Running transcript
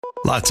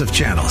Lots of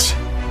channels,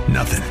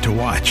 nothing to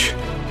watch,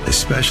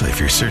 especially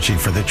if you're searching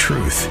for the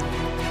truth.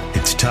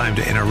 It's time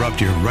to interrupt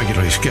your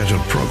regularly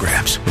scheduled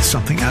programs with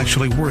something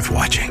actually worth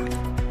watching.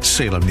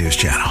 Salem News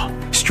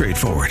Channel.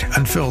 Straightforward,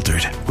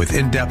 unfiltered, with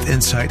in-depth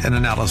insight and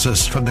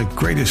analysis from the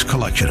greatest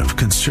collection of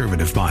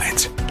conservative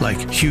minds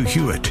like Hugh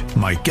Hewitt,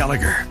 Mike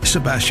Gallagher,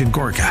 Sebastian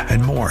Gorka,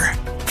 and more.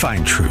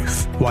 Find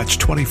truth. Watch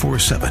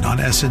 24/7 on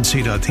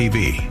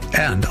snc.tv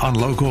and on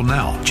Local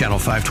Now, Channel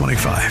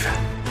 525.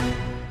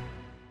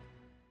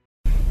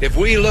 If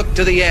we look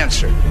to the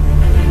answer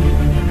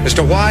as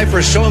to why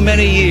for so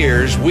many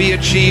years we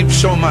achieved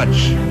so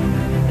much,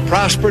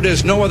 prospered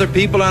as no other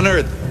people on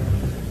earth,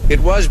 it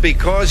was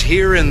because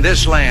here in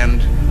this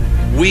land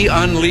we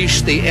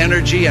unleashed the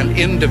energy and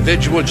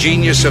individual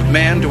genius of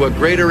man to a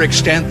greater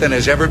extent than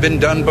has ever been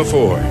done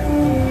before.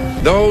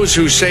 Those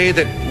who say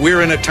that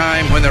we're in a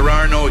time when there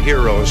are no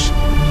heroes,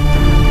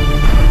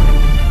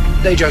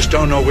 they just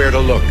don't know where to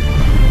look.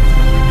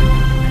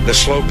 The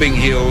sloping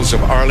hills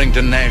of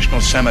Arlington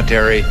National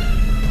Cemetery,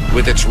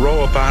 with its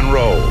row upon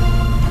row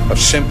of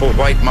simple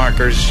white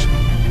markers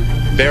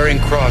bearing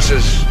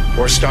crosses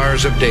or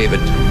stars of David,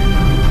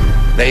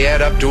 they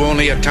add up to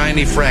only a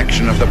tiny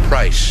fraction of the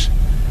price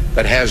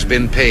that has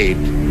been paid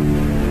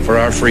for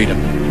our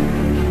freedom.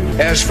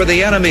 As for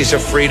the enemies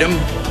of freedom,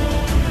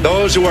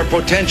 those who are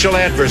potential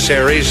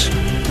adversaries,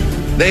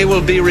 they will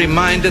be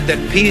reminded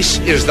that peace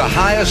is the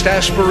highest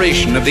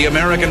aspiration of the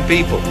American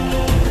people.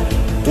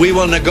 We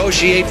will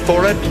negotiate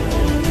for it,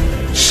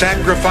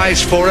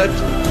 sacrifice for it.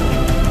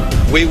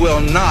 We will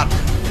not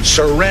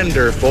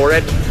surrender for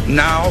it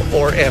now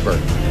or ever.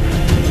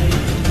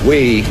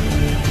 We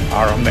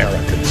are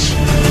Americans.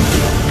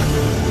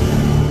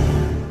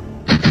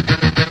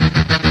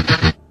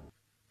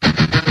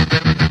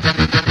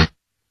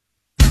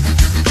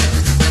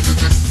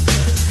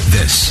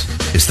 This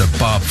is the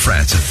Bob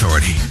Frantz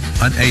Authority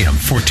on AM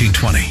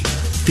 1420.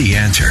 The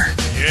Answer.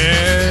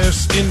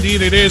 Yes,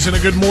 indeed it is, and a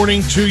good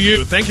morning to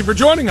you. Thank you for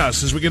joining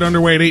us as we get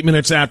underway at 8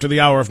 minutes after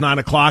the hour of 9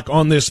 o'clock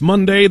on this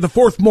Monday, the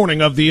fourth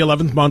morning of the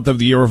 11th month of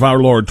the year of our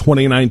Lord,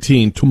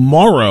 2019.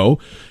 Tomorrow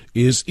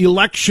is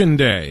Election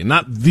Day.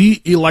 Not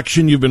the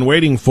election you've been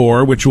waiting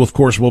for, which, of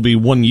course, will be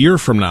 1 year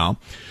from now.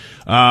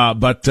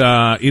 But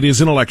it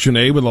is an election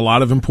day with a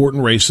lot of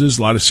important races,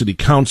 a lot of city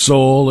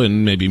council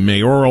and maybe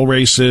mayoral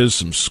races,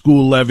 some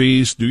school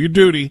levies. Do your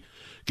duty.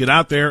 Get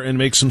out there and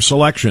make some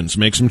selections,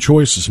 make some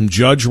choices, some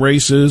judge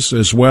races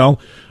as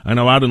well. I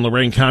know out in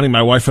Lorain County,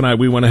 my wife and I,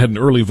 we went ahead and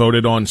early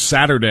voted on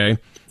Saturday.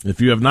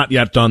 If you have not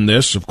yet done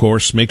this, of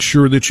course, make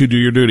sure that you do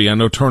your duty. I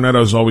know turnout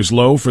is always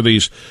low for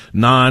these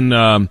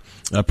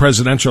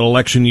non-presidential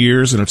election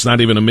years, and it's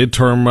not even a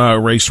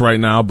midterm race right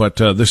now, but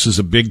this is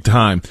a big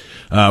time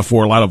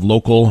for a lot of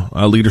local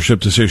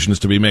leadership decisions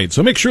to be made.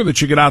 So make sure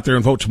that you get out there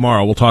and vote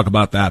tomorrow. We'll talk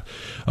about that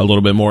a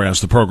little bit more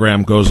as the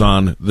program goes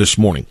on this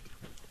morning.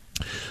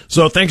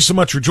 So thanks so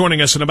much for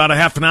joining us. In about a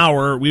half an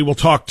hour, we will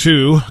talk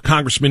to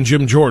Congressman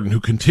Jim Jordan, who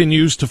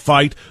continues to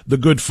fight the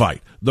good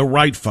fight, the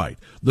right fight,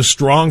 the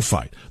strong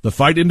fight, the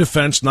fight in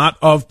defense not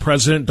of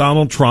President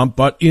Donald Trump,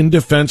 but in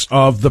defense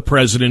of the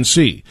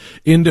presidency,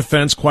 in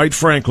defense, quite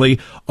frankly,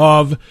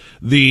 of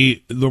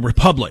the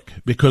republic,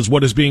 because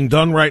what is being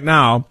done right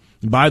now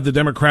by the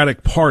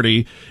Democratic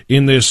Party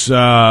in this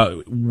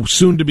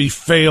soon-to-be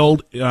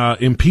failed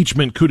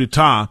impeachment coup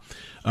d'etat,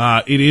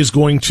 it is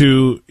going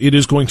to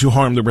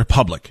harm the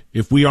republic.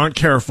 If we aren't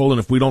careful and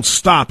if we don't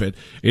stop it,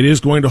 it is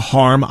going to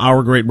harm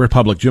our great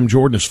republic. Jim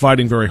Jordan is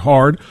fighting very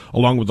hard,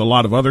 along with a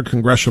lot of other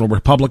congressional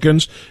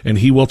Republicans, and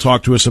he will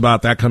talk to us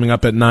about that coming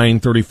up at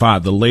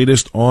 9:35, the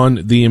latest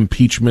on the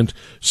impeachment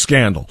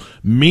scandal.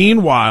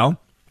 Meanwhile,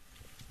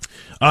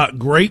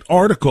 great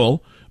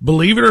article,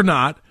 believe it or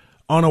not,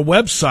 on a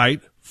website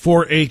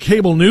for a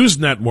cable news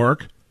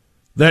network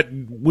that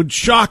would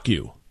shock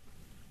you.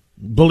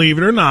 Believe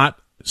it or not,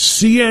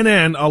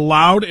 CNN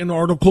allowed an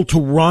article to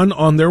run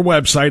on their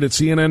website at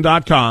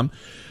CNN.com.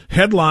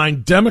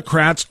 Headline,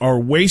 Democrats are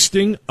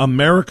wasting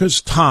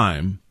America's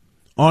time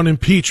on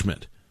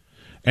impeachment.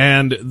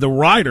 And the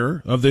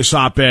writer of this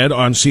op-ed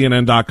on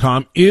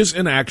CNN.com is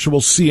an actual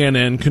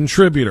CNN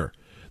contributor.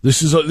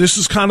 This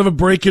is kind of a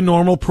break in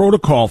normal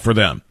protocol for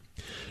them.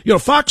 You know,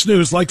 Fox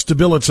News likes to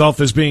bill itself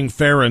as being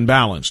fair and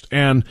balanced.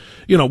 And,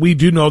 you know, we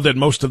do know that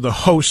most of the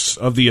hosts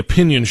of the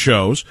opinion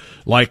shows,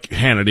 like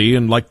Hannity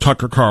and like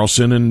Tucker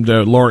Carlson and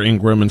Laura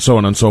Ingraham and so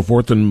on and so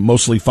forth, and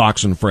mostly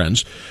Fox and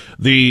Friends,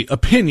 the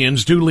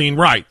opinions do lean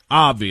right,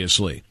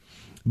 obviously.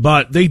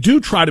 But they do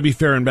try to be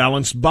fair and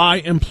balanced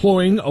by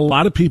employing a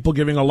lot of people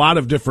giving a lot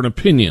of different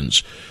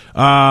opinions.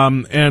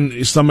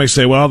 And some may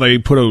say, well, they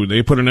put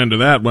an end to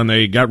that when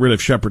they got rid of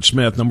Shepard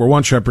Smith. Number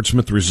one, Shepard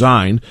Smith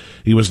resigned.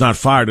 He was not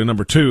fired. And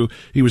number two,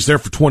 he was there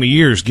for 20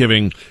 years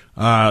giving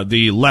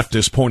the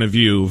leftist point of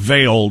view,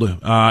 veiled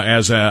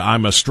as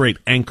I'm a straight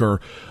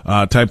anchor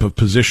type of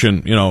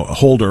position,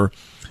 holder.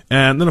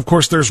 And then, of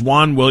course, there's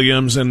Juan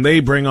Williams, and they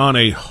bring on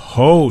a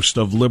host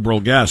of liberal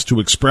guests to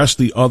express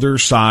the other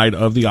side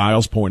of the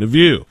aisle's point of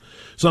view.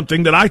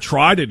 Something that I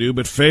try to do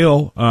but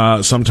fail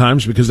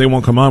sometimes because they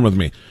won't come on with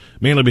me.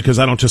 mainly because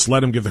I don't just let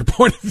them give their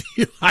point of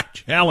view. I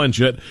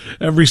challenge it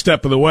every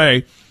step of the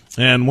way.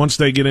 And once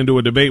they get into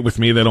a debate with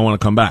me, they don't want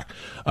to come back.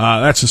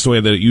 That's just the way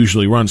that it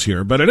usually runs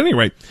here. But at any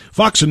rate,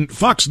 Fox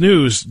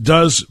News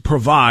does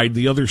provide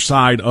the other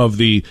side of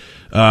the,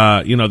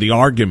 the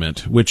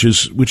argument, which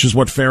is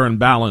what Fair and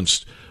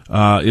Balanced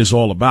is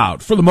all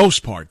about. For the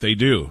most part, they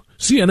do.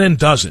 CNN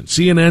doesn't.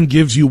 CNN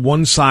gives you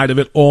one side of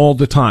it all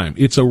the time.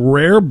 It's a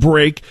rare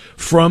break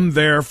from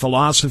their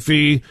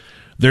philosophy,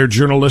 their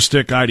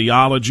journalistic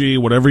ideology,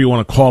 whatever you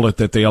want to call it,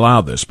 that they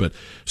allow this. But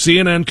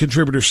CNN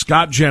contributor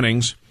Scott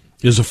Jennings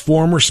is a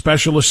former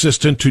special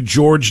assistant to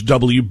George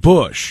W.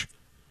 Bush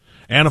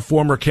and a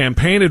former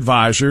campaign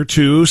advisor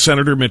to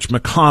Senator Mitch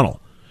McConnell.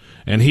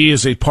 And he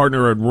is a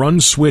partner at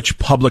Run Switch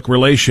Public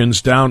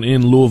Relations down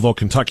in Louisville,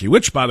 Kentucky,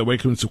 which, by the way,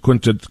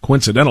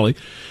 coincidentally,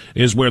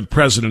 is where the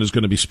president is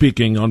going to be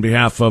speaking on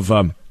behalf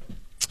of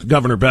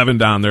Governor Bevin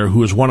down there,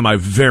 who is one of my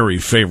very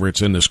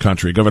favorites in this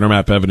country. Governor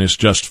Matt Bevin is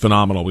just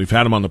phenomenal. We've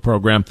had him on the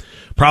program.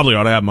 Probably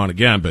ought to have him on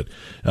again, but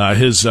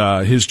his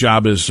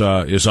job is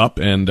up,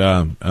 and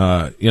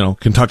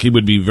Kentucky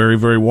would be very,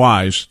 very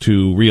wise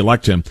to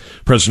reelect him.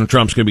 President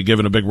Trump's going to be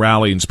giving a big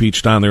rally and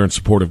speech down there in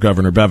support of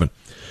Governor Bevin.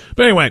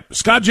 But anyway,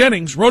 Scott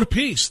Jennings wrote a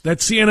piece that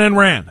CNN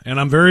ran, and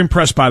I'm very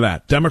impressed by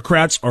that.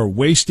 Democrats are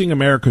wasting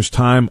America's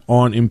time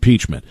on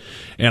impeachment.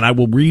 And I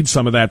will read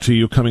some of that to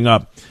you coming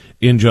up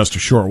in just a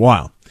short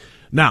while.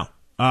 Now,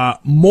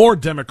 more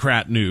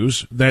Democrat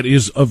news that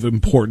is of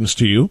importance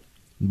to you.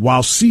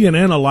 While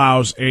CNN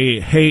allows a,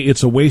 hey,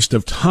 it's a waste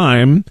of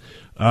time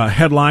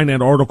headline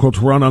and article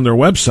to run on their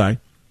website,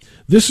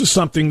 this is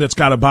something that's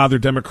got to bother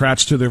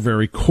Democrats to their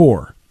very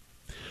core.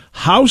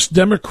 House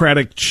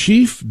Democratic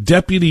Chief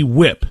Deputy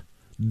Whip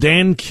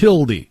Dan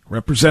Kildee,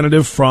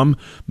 representative from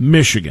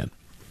Michigan,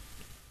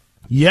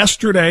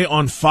 yesterday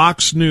on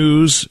Fox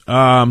News,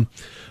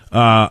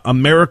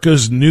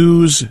 America's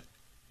News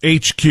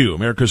HQ,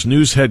 America's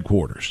News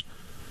Headquarters,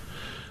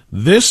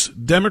 this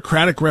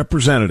Democratic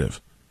representative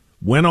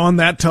went on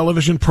that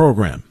television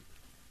program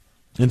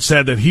and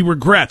said that he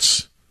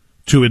regrets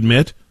to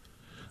admit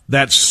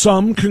that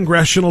some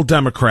congressional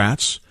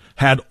Democrats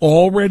had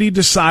already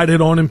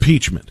decided on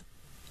impeachment.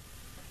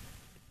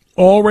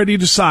 Already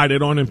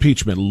decided on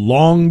impeachment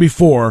long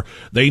before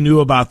they knew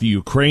about the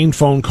Ukraine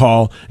phone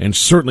call and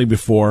certainly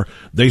before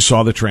they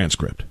saw the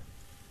transcript.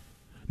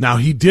 Now,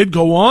 he did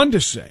go on to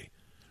say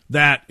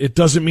that it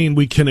doesn't mean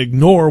we can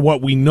ignore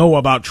what we know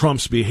about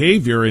Trump's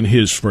behavior in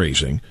his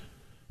phrasing.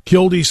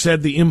 Kildee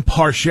said the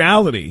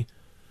impartiality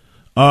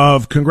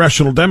of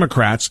congressional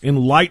Democrats in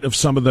light of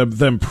some of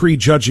them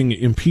prejudging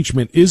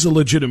impeachment is a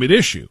legitimate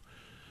issue.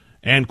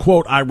 And,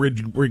 quote, I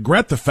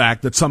regret the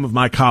fact that some of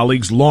my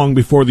colleagues, long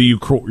before the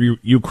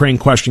Ukraine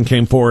question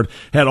came forward,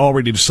 had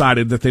already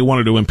decided that they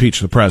wanted to impeach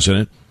the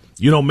president.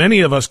 You know,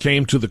 many of us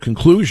came to the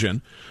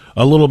conclusion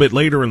a little bit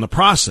later in the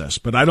process,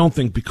 but I don't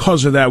think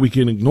because of that we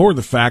can ignore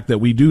the fact that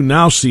we do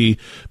now see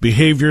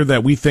behavior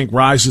that we think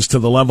rises to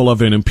the level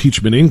of an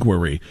impeachment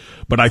inquiry.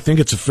 But I think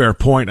it's a fair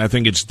point. I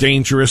think it's a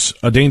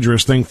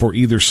dangerous thing for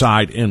either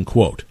side, end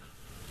quote.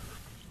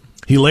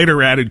 He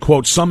later added,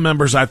 quote, some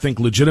members, I think,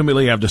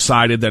 legitimately have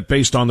decided that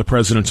based on the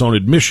president's own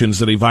admissions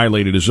that he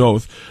violated his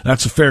oath.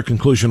 That's a fair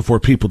conclusion for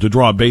people to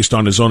draw based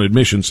on his own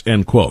admissions,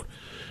 end quote.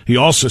 He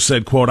also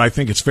said, quote, I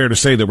think it's fair to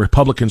say that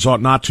Republicans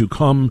ought not to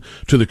come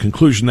to the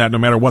conclusion that no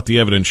matter what the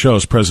evidence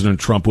shows, President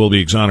Trump will be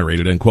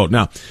exonerated, end quote.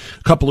 Now,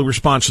 a couple of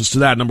responses to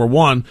that. Number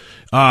one,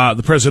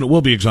 the president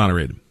will be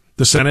exonerated.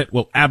 The Senate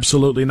will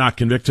absolutely not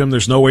convict him.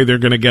 There's no way they're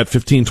going to get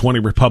 15, 20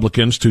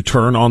 Republicans to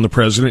turn on the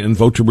president and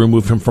vote to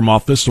remove him from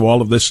office. So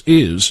all of this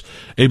is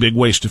a big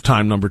waste of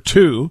time. Number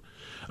two,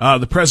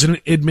 the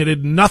president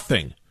admitted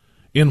nothing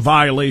in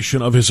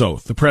violation of his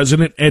oath. The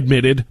president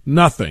admitted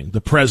nothing.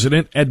 The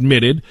president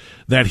admitted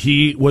that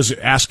he was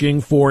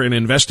asking for an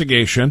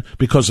investigation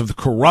because of the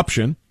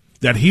corruption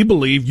that he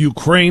believed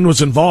Ukraine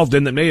was involved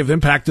in that may have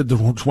impacted the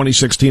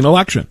 2016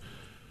 election.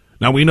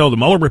 Now, we know the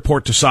Mueller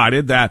report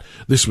decided that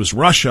this was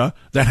Russia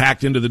that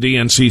hacked into the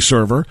DNC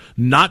server,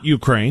 not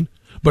Ukraine.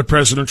 But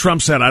President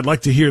Trump said, I'd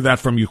like to hear that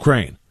from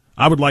Ukraine.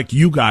 I would like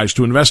you guys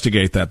to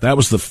investigate that. That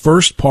was the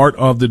first part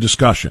of the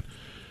discussion.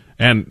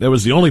 And that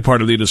was the only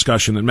part of the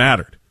discussion that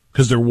mattered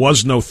because there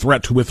was no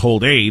threat to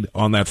withhold aid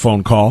on that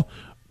phone call,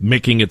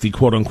 making it the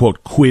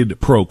quote-unquote quid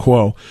pro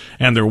quo.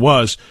 And there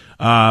was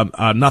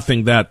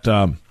nothing that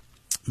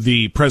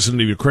the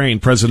president of Ukraine,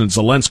 President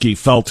Zelensky,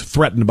 felt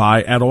threatened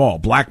by at all,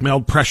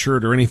 blackmailed,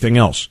 pressured, or anything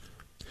else.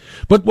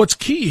 But what's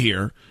key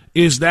here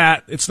is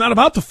that it's not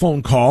about the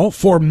phone call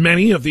for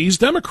many of these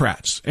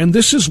Democrats. And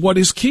this is what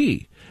is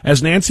key.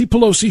 As Nancy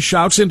Pelosi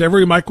shouts into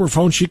every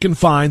microphone she can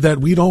find that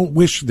we don't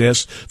wish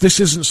this, this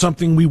isn't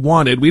something we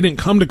wanted, we didn't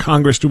come to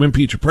Congress to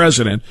impeach a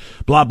president,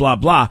 blah, blah,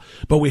 blah,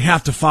 but we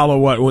have to follow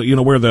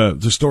where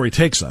the story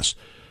takes us.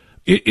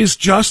 It is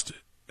just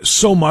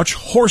so much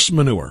horse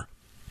manure.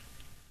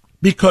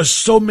 Because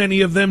so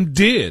many of them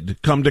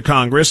did come to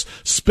Congress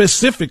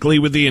specifically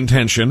with the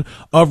intention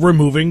of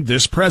removing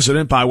this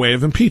president by way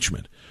of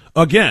impeachment.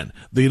 Again,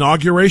 the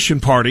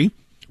inauguration party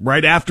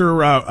right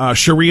after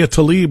Sharia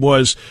Tlaib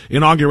was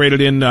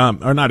inaugurated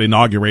or not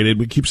inaugurated,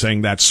 we keep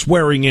saying that,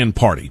 swearing in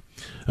party.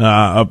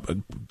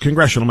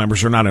 Congressional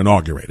members are not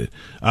inaugurated,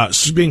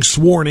 being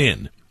sworn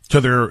in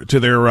to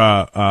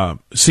their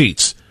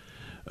seats.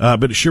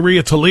 But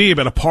Sharia Tlaib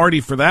at a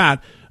party for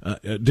that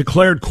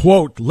declared,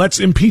 quote, "Let's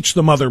impeach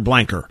the mother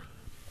blanker."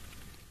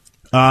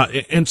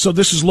 And so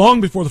this is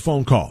long before the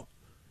phone call.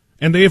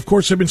 And they, of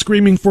course, have been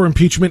screaming for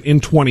impeachment in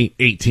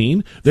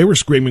 2018. They were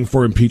screaming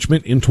for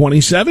impeachment in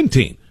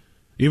 2017.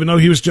 Even though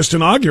he was just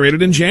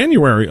inaugurated in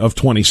January of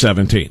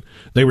 2017.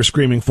 They were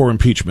screaming for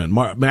impeachment.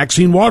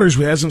 Maxine Waters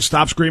hasn't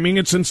stopped screaming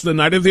it since the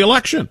night of the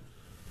election.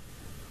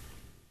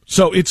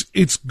 So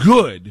it's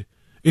good.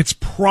 It's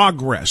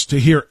progress to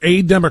hear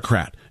a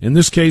Democrat, in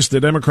this case the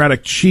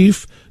Democratic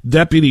Chief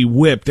Deputy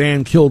Whip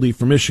Dan Kildee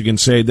from Michigan,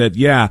 say that,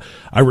 yeah,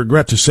 I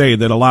regret to say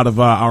that a lot of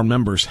our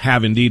members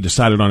have indeed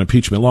decided on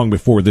impeachment long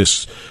before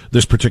this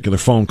particular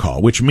phone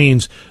call, which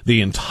means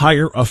the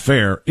entire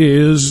affair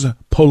is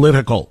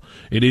political.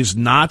 It is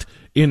not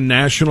in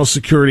national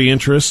security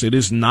interests. It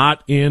is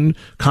not in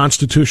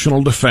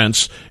constitutional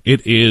defense.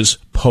 It is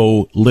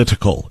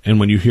political. And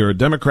when you hear a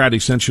Democrat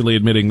essentially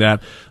admitting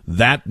that,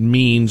 that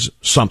means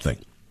something.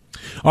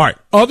 All right,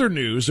 other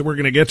news that we're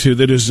going to get to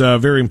that is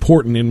very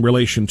important in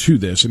relation to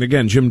this. And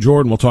again, Jim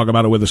Jordan will talk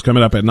about it with us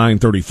coming up at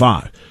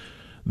 9:35.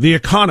 The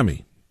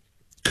economy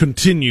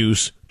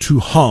continues to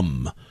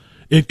hum.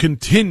 It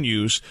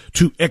continues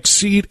to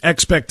exceed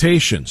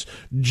expectations.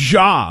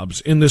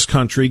 Jobs in this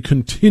country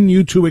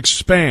continue to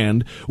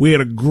expand. We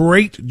had a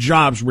great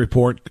jobs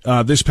report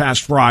this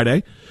past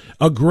Friday,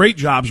 a great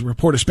jobs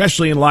report,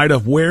 especially in light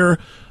of where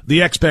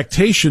the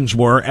expectations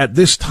were at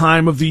this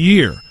time of the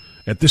year.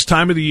 At this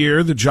time of the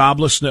year, the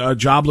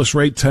jobless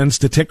rate tends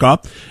to tick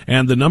up,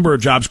 and the number of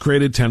jobs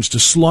created tends to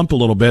slump a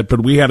little bit.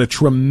 But we had a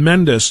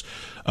tremendously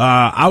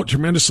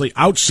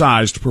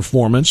outsized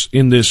performance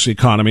in this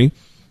economy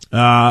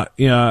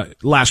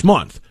last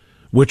month,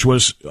 which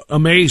was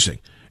amazing.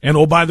 And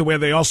oh, by the way,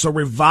 they also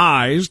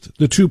revised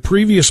the two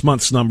previous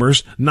months'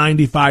 numbers,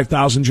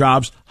 95,000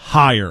 jobs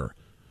higher.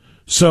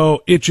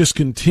 So it just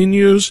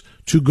continues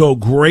to go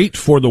great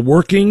for the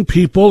working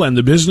people and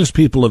the business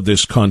people of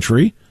this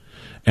country.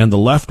 And the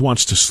left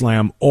wants to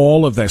slam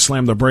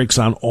the brakes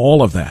on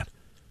all of that.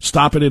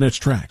 Stop it in its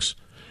tracks.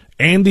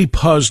 Andy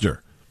Puzder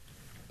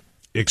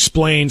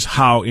explains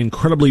how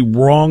incredibly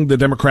wrong the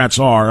Democrats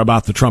are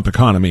about the Trump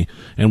economy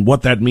and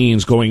what that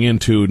means going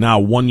into now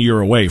 1 year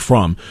away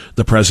from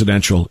the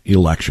presidential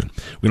election.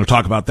 We're going to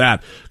talk about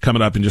that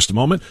coming up in just a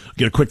moment.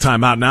 Get a quick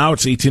time out now.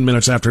 It's 18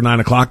 minutes after 9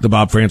 o'clock. The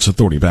Bob Frantz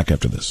Authority. Back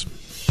after this.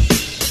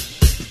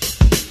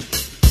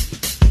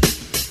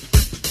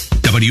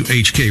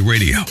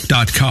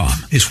 WHKRadio.com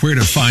is where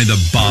to find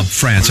the Bob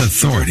Frantz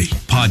Authority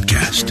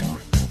podcast.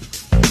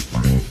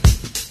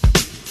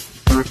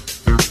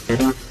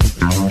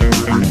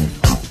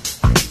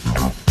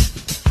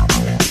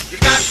 You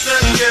got to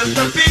give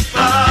the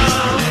people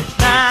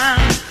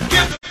time.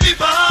 Give the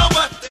people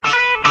what they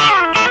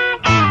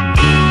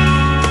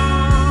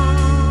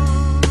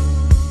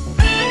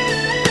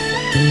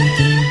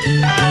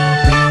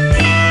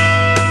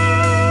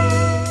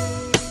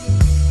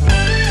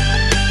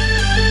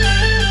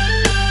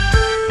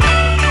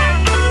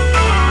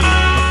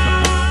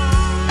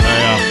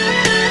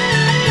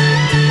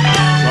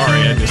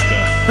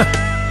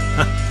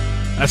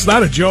That's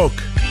not a joke.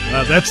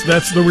 That's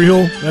the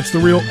real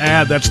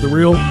ad. That's the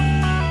real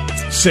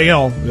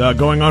sale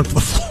going on for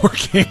the Floor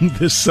King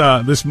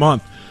this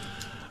month.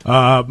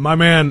 My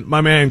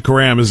man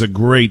Karam is a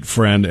great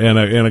friend and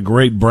a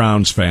great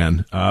Browns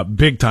fan,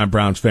 big time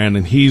Browns fan,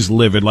 and he's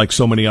livid like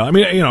so many. I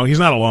mean, he's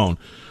not alone.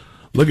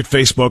 Look at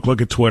Facebook,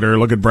 look at Twitter,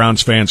 look at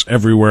Browns fans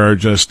everywhere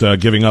just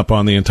giving up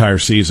on the entire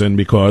season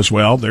because,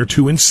 well, they're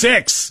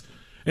 2-6,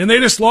 and they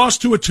just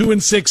lost to a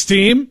 2-6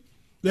 team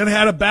that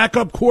had a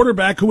backup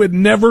quarterback who had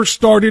never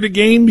started a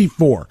game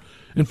before.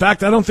 In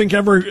fact, I don't think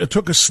ever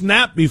took a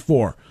snap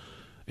before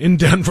in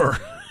Denver.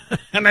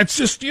 And that's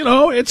just,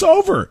 it's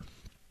over.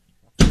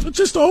 It's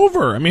just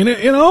over. I mean,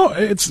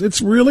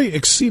 it's really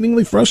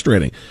exceedingly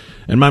frustrating.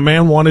 And my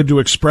man wanted to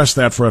express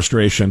that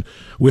frustration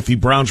with the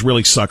Browns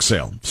really suck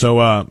sale.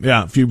 So,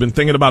 if you've been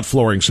thinking about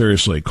flooring,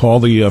 seriously, call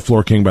the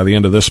Floor King by the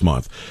end of this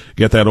month.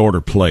 Get that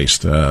order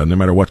placed, no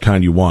matter what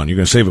kind you want. You're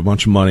going to save a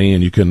bunch of money,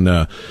 and you can,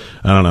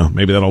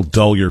 maybe that'll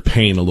dull your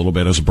pain a little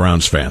bit as a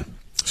Browns fan.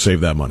 Save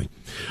that money.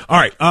 All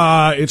right,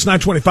 it's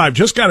 9:25.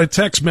 Just got a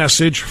text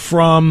message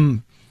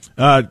from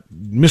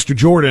Mr.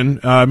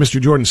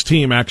 Jordan's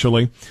team,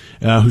 actually,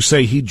 who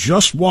say he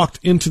just walked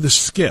into the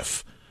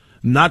skiff.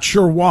 Not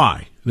sure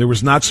why. There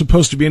was not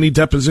supposed to be any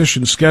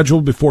deposition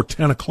scheduled before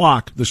 10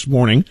 o'clock this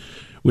morning,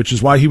 which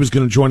is why he was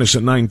going to join us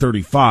at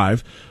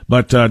 9:35.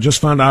 But just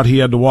found out he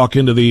had to walk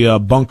into the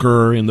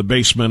bunker in the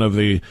basement of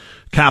the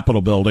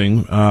Capitol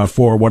building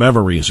for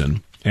whatever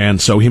reason.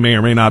 And so he may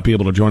or may not be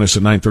able to join us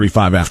at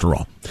 9:35 after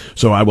all.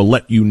 So I will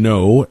let you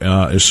know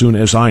as soon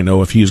as I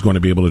know if he's going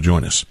to be able to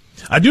join us.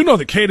 I do know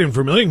that Kate in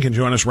Vermillion can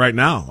join us right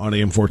now on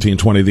AM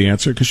 1420 The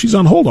Answer because she's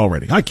on hold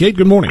already. Hi, Kate.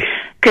 Good morning.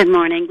 Good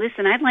morning.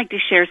 Listen, I'd like to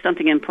share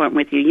something important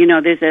with you. You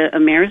know, there's a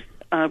mayor's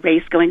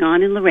race going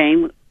on in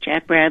Lorain.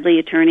 Jack Bradley,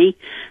 attorney,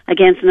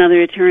 against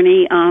another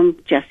attorney,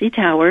 Jesse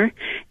Tower.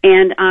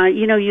 And,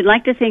 you know, you'd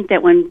like to think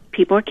that when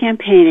people are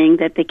campaigning,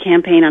 that they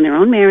campaign on their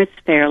own merits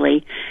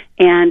fairly.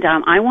 And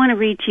I want to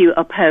read to you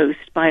a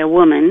post by a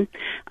woman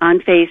on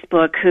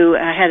Facebook who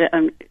had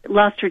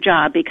lost her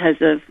job because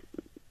of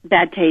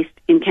bad taste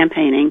in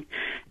campaigning.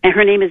 And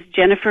her name is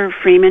Jennifer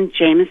Freeman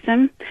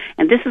Jameson,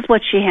 and this is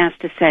what she has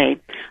to say.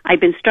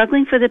 I've been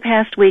struggling for the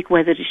past week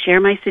whether to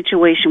share my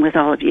situation with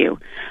all of you.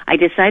 I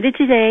decided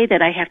today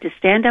that I have to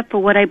stand up for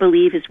what I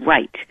believe is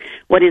right,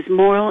 what is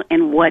moral,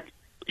 and what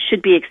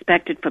should be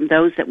expected from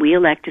those that we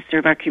elect to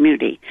serve our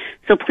community.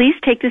 So please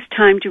take this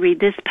time to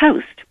read this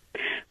post.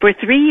 For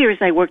 3 years,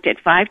 I worked at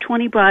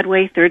 520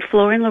 Broadway, 3rd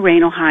floor in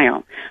Lorain,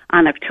 Ohio.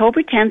 On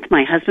October 10th,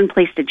 my husband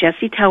placed a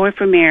Jesse Tower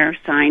for Mayor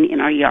sign in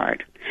our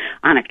yard.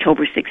 On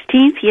October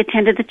 16th, he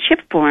attended the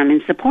CHIP Forum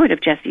in support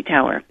of Jesse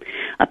Tower.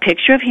 A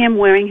picture of him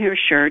wearing her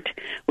shirt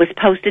was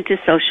posted to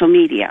social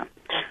media.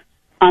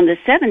 On the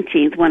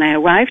 17th, when I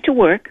arrived to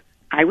work,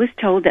 I was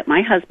told that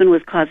my husband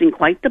was causing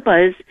quite the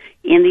buzz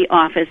in the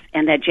office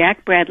and that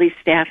Jack Bradley's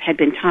staff had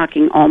been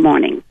talking all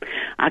morning.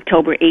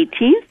 October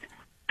 18th,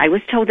 I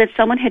was told that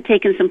someone had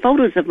taken some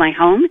photos of my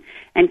home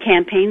and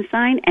campaign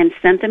sign and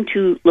sent them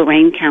to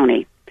Lorain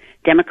County,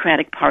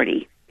 Democratic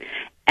Party.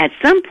 At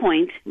some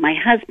point, my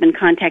husband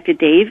contacted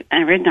Dave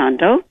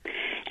Arredondo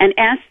and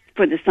asked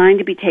for the sign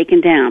to be taken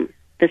down.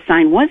 The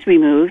sign was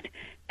removed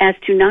as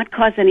to not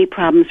cause any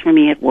problems for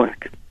me at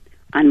work.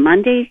 On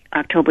Monday,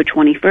 October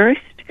 21st,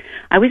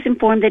 I was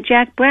informed that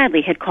Jack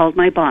Bradley had called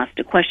my boss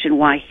to question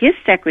why his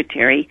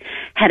secretary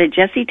had a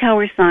Jesse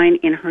Tower sign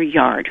in her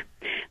yard.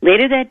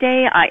 Later that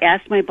day, I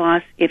asked my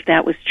boss if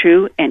that was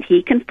true, and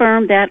he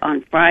confirmed that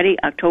on Friday,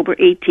 October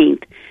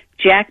 18th,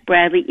 Jack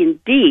Bradley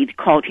indeed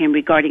called him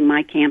regarding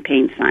my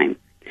campaign sign.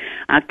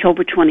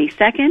 October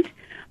 22nd,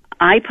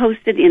 I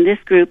posted in this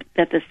group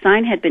that the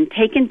sign had been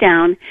taken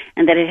down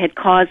and that it had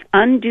caused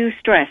undue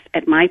stress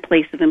at my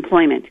place of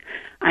employment.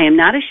 I am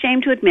not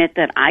ashamed to admit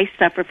that I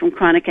suffer from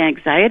chronic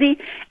anxiety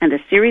and a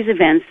series of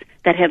events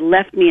that had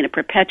left me in a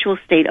perpetual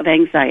state of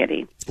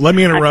anxiety. Let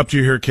me interrupt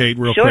you here, Kate,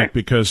 real Sure. quick,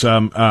 because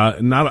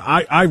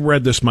I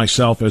read this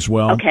myself as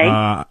well,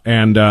 Okay.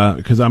 And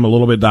because I'm a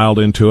little bit dialed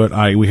into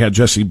it. We had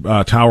Jesse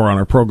Tower on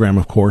our program,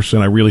 of course,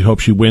 and I really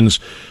hope she wins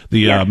the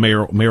Yes.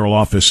 mayoral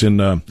office in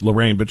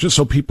Lorain. But just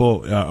so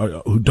people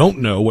who don't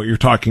know what you're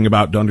talking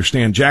about to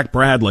understand, Jack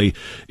Bradley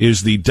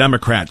is the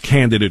Democrat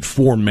candidate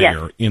for mayor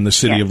Yes. in the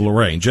city Yes. of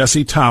Lorain.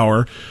 Jessie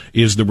Tower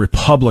is the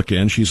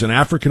Republican. She's an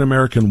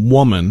African-American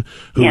woman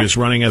who Yes. is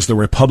running as the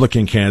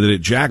Republican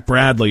candidate. Jack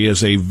Bradley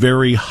is a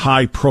very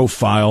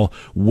high-profile,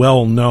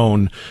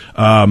 well-known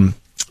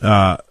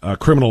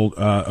criminal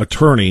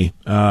attorney,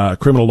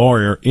 criminal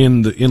lawyer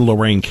in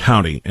Lorain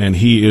County, and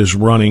he is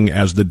running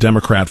as the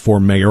Democrat for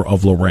mayor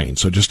of Lorain.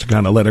 So just to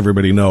kind of let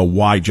everybody know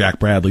why Jack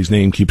Bradley's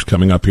name keeps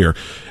coming up here,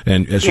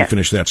 and as you Yes.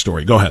 finish that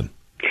story, go ahead.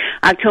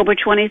 October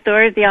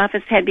 23rd, the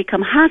office had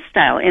become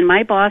hostile, and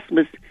my boss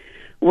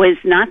was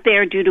not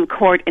there due to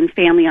court and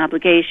family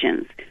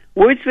obligations.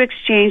 Words were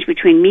exchanged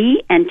between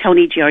me and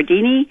Tony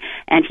Giardini,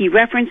 and he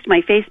referenced my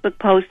Facebook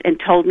post and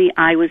told me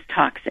I was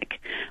toxic.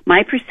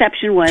 My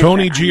perception was...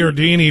 Tony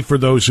Giardini, for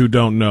those who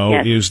don't know,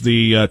 Yes. is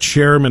the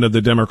chairman of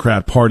the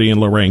Democrat Party in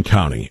Lorain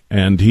County,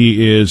 and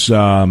he is...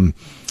 well,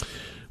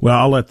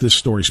 I'll let this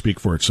story speak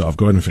for itself.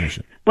 Go ahead and finish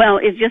it. Well,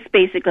 it's just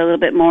basically a little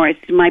bit more.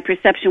 My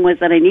perception was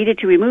that I needed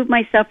to remove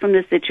myself from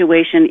the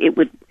situation.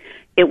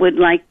 I would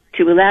like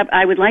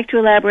to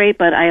elaborate,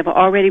 but I have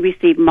already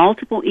received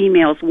multiple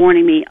emails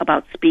warning me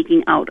about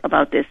speaking out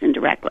about this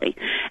indirectly,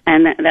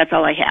 and that's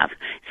all I have.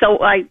 So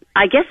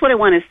I guess what I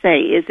want to say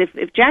is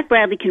if Jack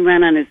Bradley can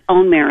run on his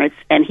own merits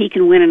and he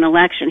can win an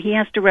election, he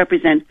has to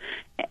represent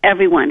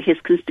everyone, his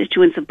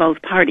constituents of both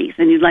parties,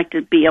 and you'd like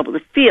to be able to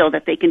feel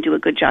that they can do a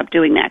good job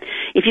doing that.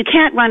 If you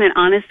can't run an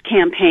honest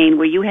campaign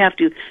where you have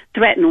to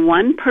threaten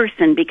one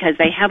person because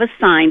they have a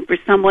sign for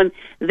someone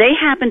they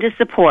happen to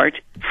support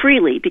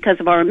freely because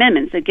of our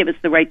amendments that give us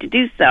the right to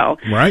do so,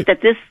 Right.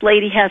 that this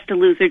lady has to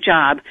lose her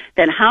job,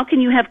 then how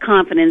can you have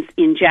confidence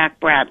in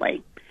Jack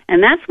Bradley?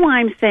 And that's why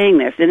I'm saying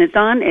this. And it's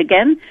on,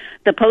 again,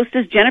 the post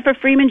is Jennifer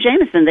Freeman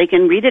Jameson. They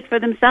can read it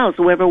for themselves,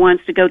 whoever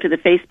wants to go to the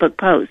Facebook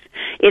post.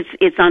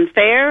 It's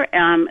unfair.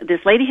 This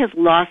lady has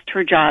lost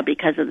her job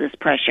because of this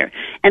pressure.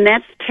 And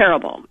that's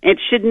terrible. It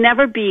should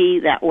never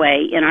be that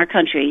way in our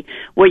country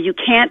where you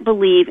can't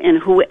believe in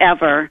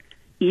whoever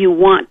you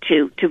want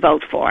to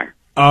vote for.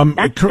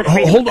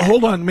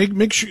 Hold on.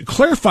 Make sure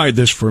clarify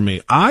this for me.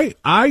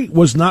 I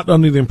was not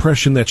under the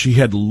impression that she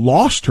had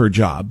lost her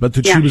job, but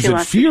that she was in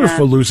fear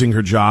for losing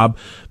her job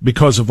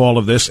because of all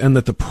of this, and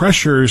that the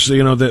pressures,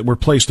 that were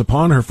placed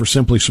upon her for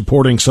simply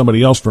supporting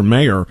somebody else for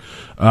mayor,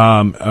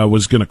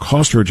 was going to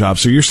cost her a job.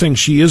 So you're saying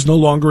she is no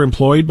longer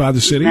employed by the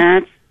city?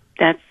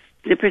 That's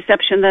the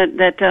perception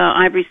that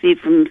I've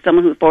received from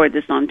someone who forwarded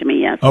this on to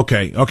me. Yes.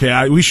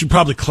 Okay. We should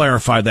probably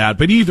clarify that.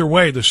 But either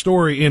way, the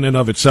story in and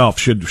of itself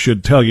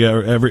should tell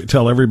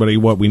tell everybody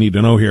what we need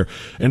to know here.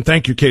 And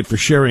thank you, Kate, for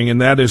sharing. And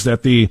that is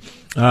that the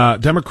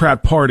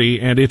Democrat Party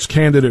and its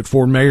candidate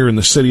for mayor in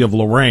the city of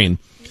Lorain,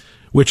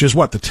 which is the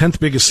 10th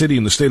biggest city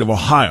in the state of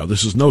Ohio.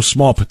 This is no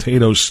small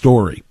potatoes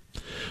story.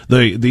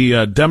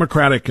 The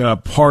Democratic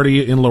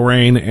Party in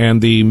Lorain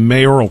and the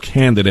mayoral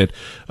candidate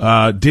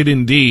did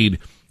indeed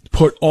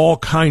put all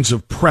kinds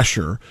of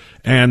pressure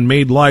and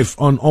made life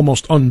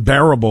almost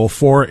unbearable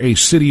for a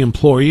city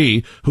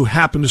employee who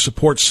happened to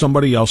support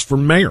somebody else for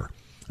mayor.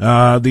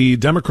 The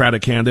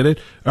Democratic candidate,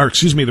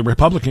 the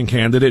Republican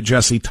candidate,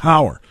 Jesse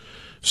Tower.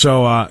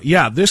 So,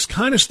 this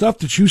kind of stuff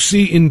that you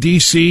see in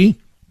D.C.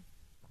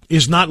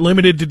 is not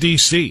limited to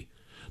D.C.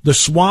 The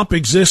swamp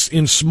exists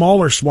in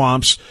smaller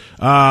swamps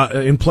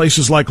in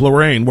places like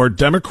Lorain, where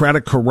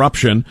Democratic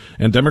corruption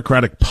and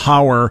Democratic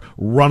power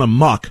run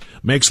amok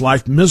makes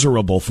life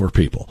miserable for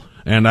people.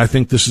 And I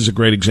think this is a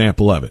great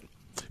example of it.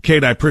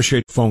 Kate, I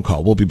appreciate the phone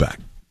call. We'll be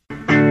back.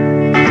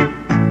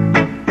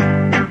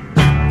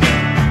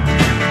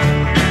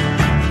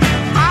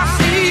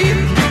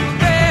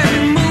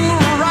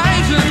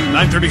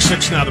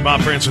 9:36 now, the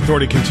Bob Frantz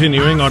Authority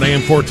continuing on AM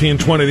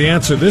 1420. The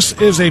Answer. This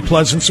is a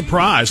pleasant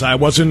surprise. I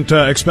wasn't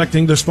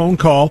expecting this phone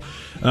call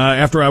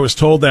after I was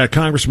told that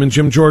Congressman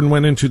Jim Jordan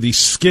went into the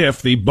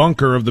SCIF, the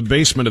bunker of the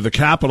basement of the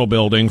Capitol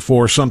building,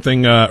 for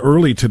something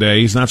early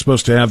today. He's not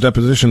supposed to have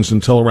depositions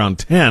until around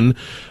 10.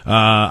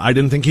 I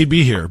didn't think he'd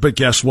be here, but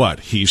guess what?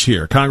 He's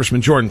here.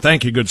 Congressman Jordan,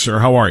 thank you, good sir.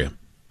 How are you?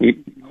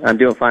 I'm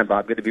doing fine,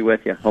 Bob. Good to be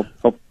with you.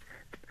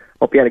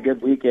 Hope you had a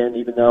good weekend,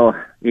 even though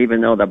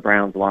the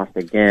Browns lost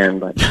again.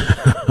 But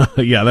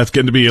yeah, that's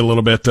going to be a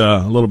little bit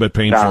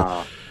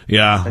painful.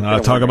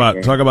 Talk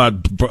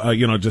about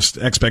just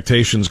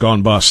expectations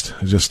gone bust.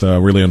 Just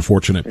really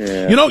unfortunate.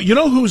 Yeah. You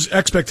know whose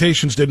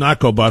expectations did not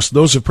go bust?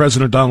 Those of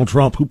President Donald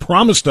Trump, who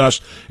promised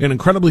us an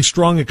incredibly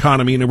strong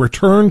economy and a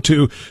return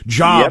to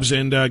jobs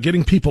and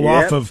getting people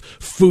off of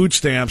food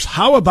stamps.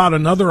 How about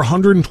another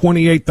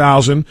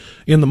 128,000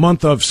 in the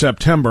month of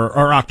September,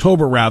 or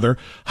October rather?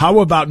 How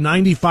about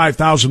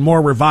 95,000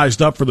 more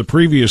revised up for the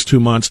previous 2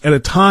 months at a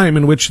time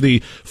in which the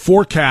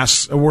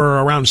forecasts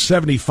were around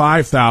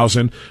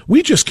 75,000?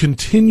 We just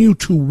continue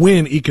to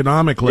win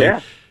economically.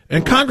 Yeah.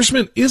 And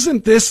Congressman,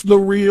 isn't this the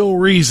real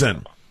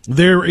reason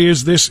there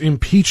is this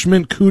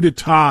impeachment coup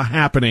d'etat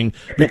happening?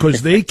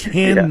 Because they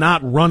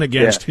cannot run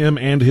against him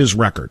and his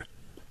record.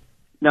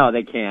 No,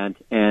 they can't.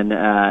 And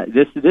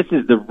this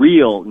is the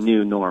real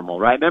new normal,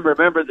 right?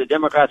 Remember the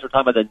Democrats were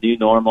talking about the new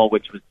normal,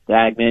 which was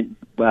stagnant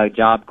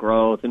job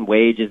growth and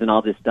wages and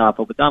all this stuff.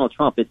 But with Donald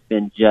Trump, it's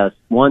been just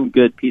one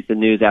good piece of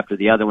news after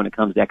the other when it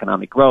comes to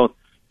economic growth,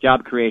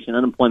 job creation,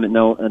 unemployment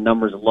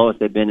numbers the lowest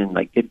they've been in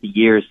like 50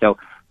 years. So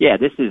yeah,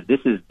 this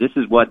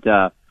is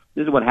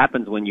what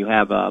happens when you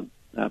have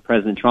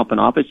President Trump in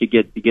office. You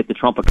get the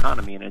Trump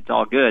economy, and it's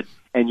all good.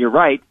 And you're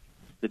right.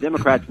 The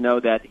Democrats know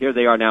that here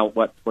they are now.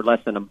 We're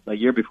less than a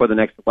year before the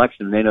next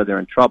election, and they know they're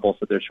in trouble.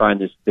 So they're trying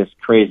this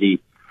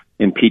crazy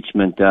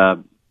impeachment. I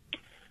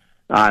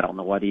don't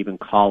know what to even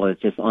call it.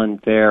 It's just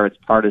unfair. It's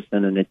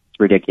partisan, and it's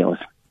ridiculous.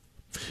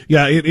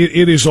 Yeah,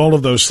 it is all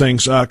of those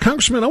things.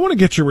 Congressman, I want to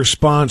get your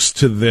response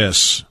to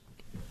this.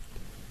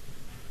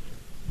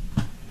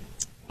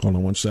 Hold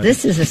on one second.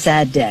 This is a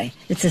sad day.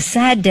 It's a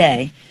sad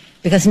day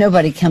because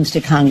nobody comes to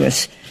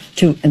Congress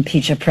to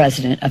impeach a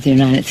president of the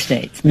United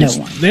States. No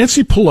one.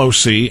 Nancy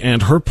Pelosi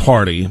and her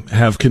party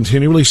have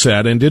continually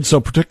said, and did so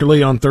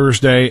particularly on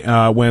Thursday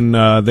when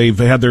they've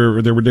had their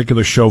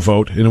ridiculous show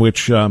vote in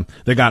which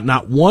they got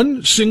not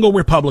one single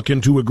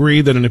Republican to agree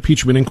that an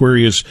impeachment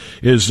inquiry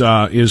is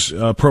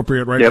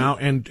appropriate right now,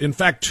 and in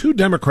fact 2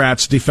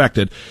 Democrats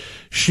defected.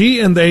 She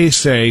and they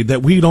say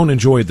that we don't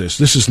enjoy this.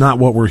 This is not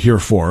what we're here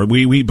for.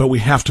 But we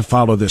have to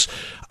follow this.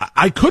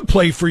 I could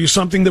play for you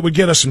something that would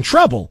get us in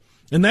trouble.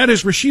 And that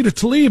is Rashida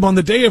Tlaib on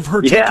the day of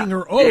her taking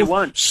her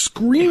oath,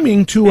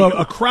 screaming to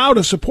a crowd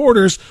of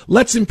supporters,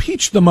 let's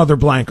impeach the mother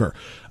blanker.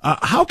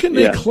 How can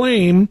they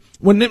claim,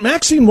 when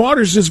Maxine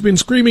Waters has been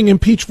screaming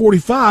impeach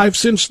 45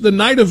 since the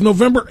night of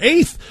November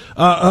 8th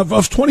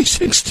of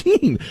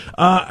 2016,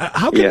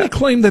 how can they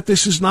claim that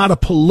this is not a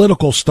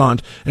political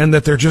stunt and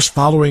that they're just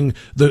following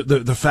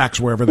the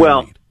facts wherever they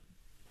lead?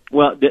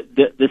 Well,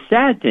 the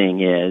sad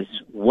thing is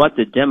what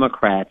the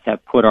Democrats have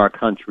put our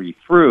country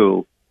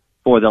through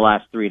for the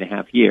last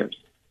 3.5 years.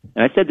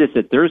 And I said this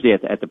at Thursday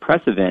at the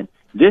press event.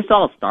 This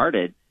all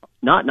started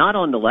not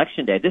on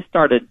election day. This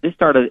started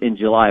in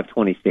July of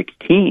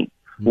 2016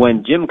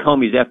 when Jim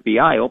Comey's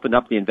FBI opened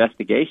up the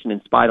investigation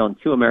and spied on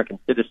 2 American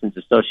citizens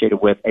associated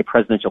with a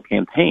presidential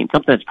campaign,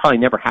 something that's probably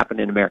never happened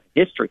in American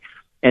history.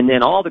 And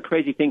then all the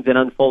crazy things that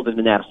unfolded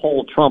in that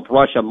whole Trump,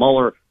 Russia,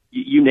 Mueller,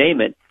 you name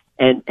it.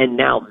 And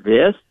now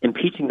this,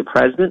 impeaching the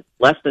president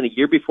less than a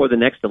year before the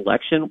next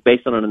election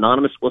based on an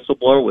anonymous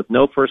whistleblower with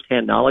no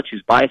firsthand knowledge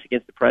who's biased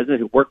against the president,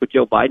 who worked with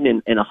Joe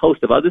Biden and a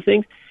host of other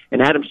things.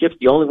 And Adam Schiff's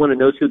the only one who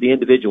knows who the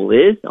individual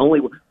is.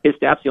 Only his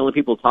staff's the only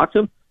people who talk to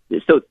him.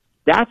 So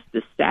That's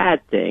the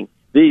sad thing.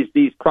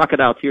 These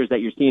crocodile tears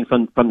that you're seeing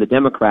from the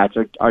Democrats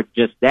are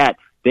just that.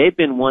 They've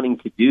been wanting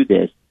to do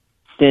this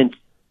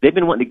they've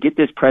been wanting to get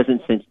this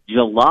president since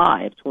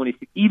July of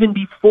 2016, even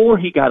before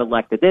he got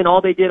elected. Then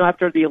all they did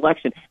after the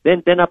election,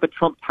 then up at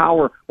Trump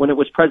Tower when it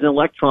was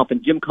President-elect Trump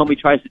and Jim Comey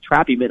tries to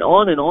trap him, and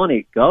on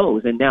it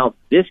goes. And now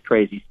this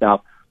crazy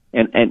stuff.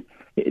 And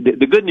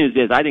the good news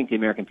is I think the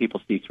American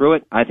people see through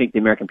it. I think the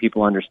American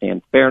people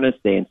understand fairness.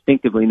 They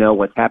instinctively know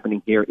what's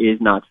happening here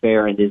is not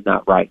fair and is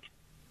not right.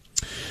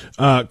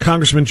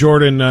 Congressman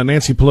Jordan,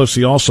 Nancy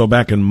Pelosi also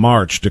back in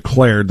March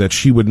declared that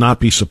she would not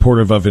be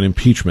supportive of an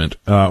impeachment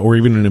or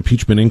even an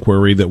impeachment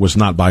inquiry that was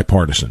not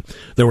bipartisan.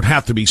 There would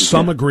have to be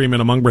some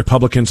agreement among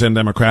Republicans and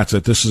Democrats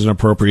that this is an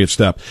appropriate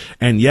step.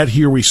 And yet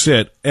here we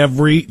sit.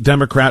 Every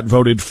Democrat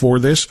voted for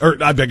this, or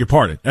I beg your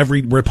pardon,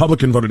 every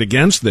Republican voted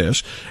against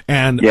this,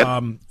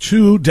 and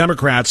 2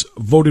 Democrats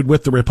voted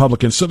with the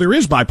Republicans. So there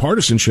is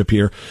bipartisanship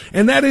here,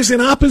 and that is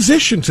in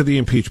opposition to the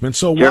impeachment.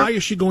 So why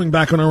is she going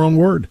back on her own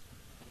word?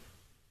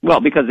 Well,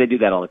 because they do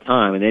that all the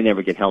time, and they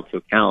never get held to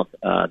account.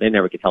 They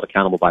never get held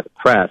accountable by the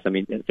press. I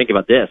mean, think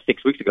about this.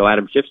 6 weeks ago,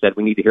 Adam Schiff said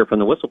we need to hear from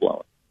the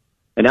whistleblower.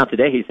 And now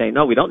today he's saying,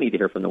 no, we don't need to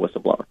hear from the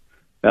whistleblower.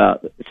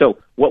 So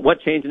what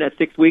changed in that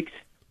 6 weeks?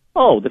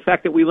 Oh, the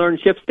fact that we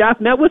learned Schiff's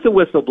staff met with the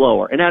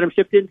whistleblower, and Adam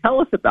Schiff didn't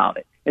tell us about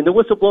it. And the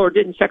whistleblower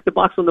didn't check the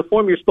box on the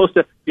form. You're supposed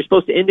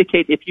to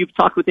indicate if you've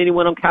talked with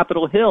anyone on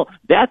Capitol Hill.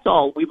 That's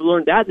all. We've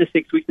learned that in the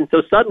 6 weeks. And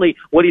so suddenly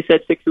what he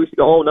said 6 weeks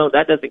ago, oh, no,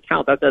 that doesn't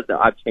count.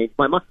 I've changed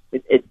my mind.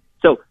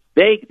 So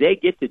they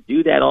get to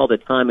do that all the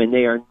time, and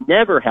they are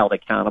never held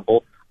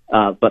accountable.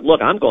 But look,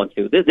 I'm going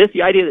to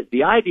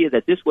the idea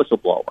that this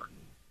whistleblower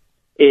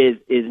is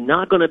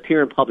not going to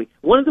appear in public.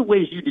 One of the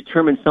ways you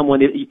determine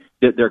someone,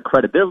 their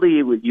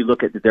credibility, you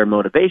look at their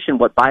motivation,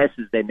 what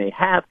biases they may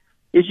have,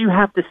 is you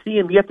have to see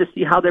them. You have to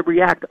see how they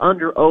react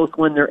under oath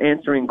when they're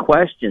answering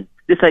questions.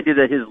 This idea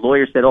that his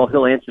lawyer said, oh,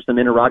 he'll answer some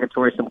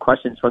interrogatory, some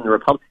questions from the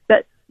Republic,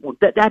 that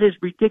is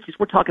ridiculous.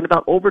 We're talking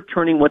about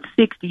overturning what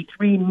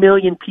 63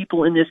 million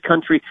people in this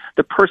country,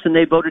 the person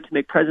they voted to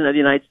make president of the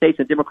United States,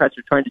 and Democrats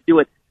are trying to do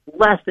it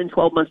less than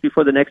 12 months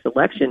before the next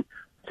election.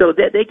 So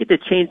they get to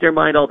change their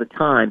mind all the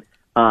time.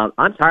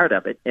 I'm tired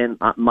of it, and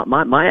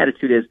my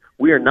attitude is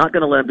we are not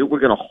going to let them do it. We're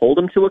going to hold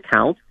them to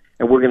account,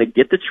 and we're going to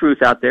get the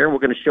truth out there, and we're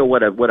going to show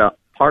what a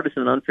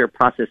partisan and unfair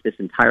process this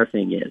entire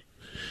thing is.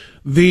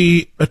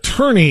 The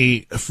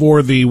attorney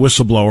for the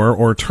whistleblower,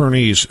 or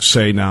attorneys,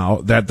 say now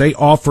that they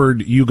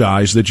offered you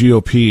guys, the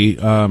GOP,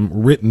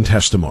 written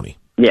testimony.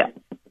 Yeah.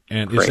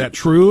 And great. Is that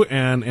true?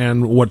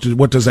 And what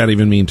does that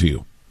even mean to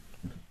you?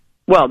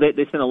 Well, they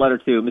sent a letter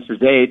to Mr.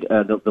 Zaid,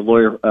 the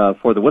lawyer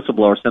for the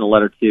whistleblower, sent a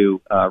letter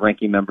to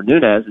Ranking Member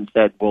Nunes and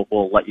said,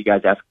 we'll let you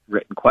guys ask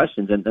written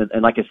questions.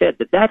 And like I said,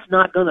 that's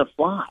not going to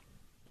fly.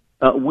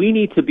 We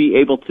need to be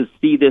able to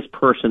see this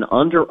person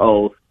under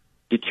oath,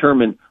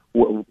 determine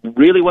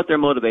really what their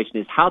motivation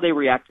is, how they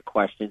react to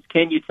questions.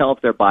 Can you tell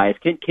if they're biased?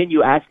 Can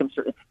you ask them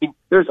certain? I mean,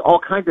 there's all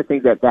kinds of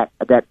things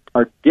that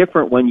are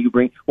different when you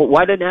bring. Well,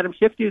 why didn't Adam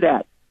Schiff do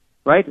that?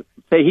 Right?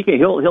 Say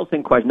he'll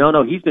send questions.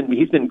 No, he's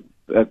been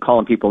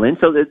calling people in.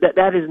 So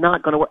that is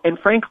not going to work. And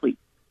frankly,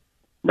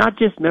 not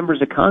just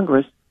members of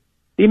Congress,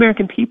 the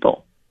American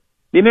people.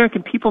 The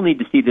American people need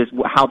to see this,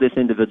 how this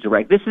individual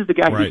reacts. This is the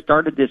guy who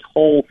started this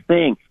whole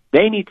thing.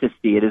 They need to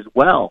see it as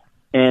well.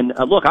 And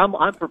look,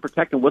 I'm for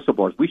protecting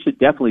whistleblowers. We should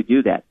definitely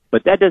do that.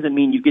 But that doesn't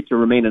mean you get to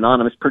remain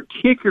anonymous,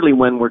 particularly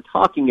when we're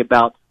talking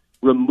about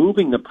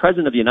removing the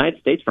President of the United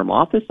States from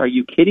office. Are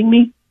you kidding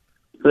me?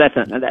 So that's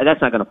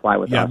not going to fly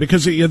with us. Yeah,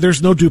 because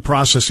there's no due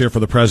process here for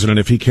the president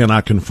if he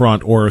cannot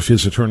confront, or if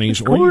his attorneys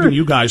or even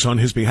you guys on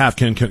his behalf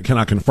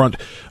cannot confront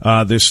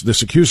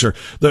this accuser.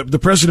 The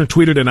president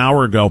tweeted an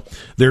hour ago,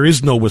 there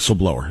is no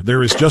whistleblower.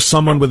 There is just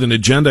someone with an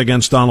agenda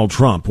against Donald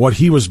Trump. What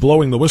he was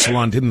blowing the whistle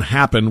on didn't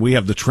happen. We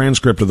have the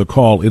transcript of the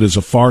call. It is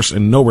a farce,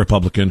 and no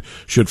Republican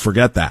should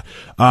forget that.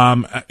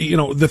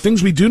 The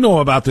things we do know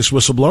about this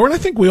whistleblower, and I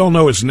think we all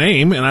know his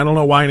name, and I don't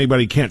know why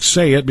anybody can't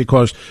say it,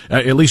 because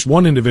at least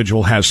one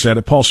individual has said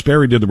it. Paul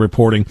Sperry did the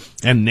reporting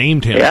and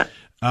named him. Yeah.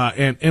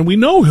 And we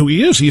know who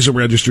he is. He's a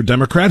registered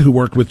Democrat who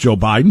worked with Joe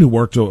Biden, who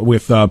worked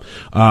with the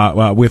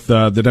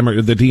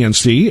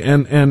DNC,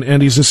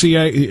 and he's a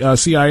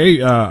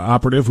CIA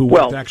operative who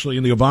worked actually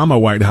in the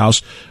Obama White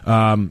House.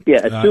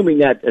 Assuming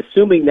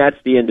that's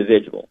the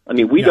individual. I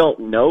mean, we don't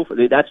know.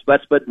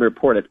 That's been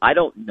reported. I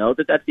don't know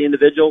that that's the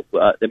individual.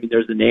 I mean,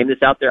 there's a name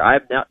that's out there.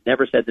 I've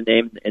never said the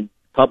name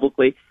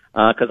publicly.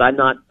 Because I'm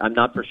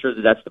not for sure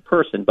that that's the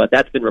person, but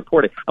that's been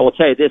reported. I will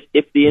tell you this: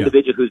 if the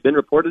individual who's been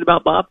reported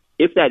about, Bob,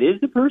 if that is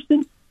the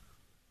person,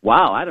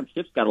 wow, Adam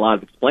Schiff's got a lot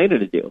of explaining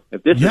to do.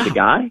 If this is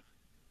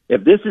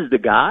the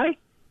guy,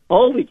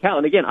 holy cow!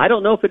 And again, I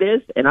don't know if it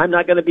is, and I'm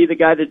not going to be the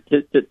guy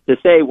to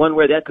say one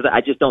way or that, because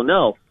I just don't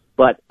know.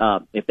 But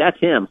if that's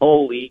him,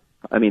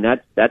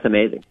 that's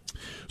amazing.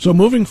 So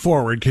moving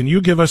forward, can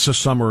you give us a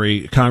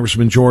summary,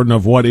 Congressman Jordan,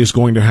 of what is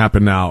going to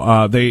happen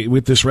now?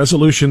 With this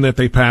resolution that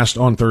they passed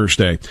on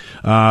Thursday,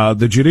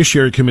 the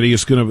Judiciary Committee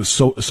is going to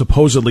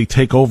supposedly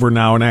take over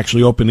now and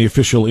actually open the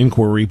official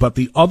inquiry, but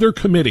the other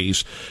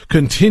committees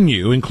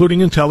continue, including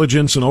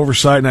Intelligence and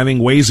Oversight, and I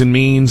think Ways and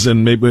Means,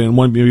 and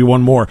maybe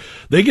one more.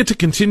 They get to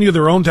continue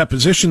their own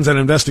depositions and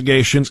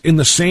investigations in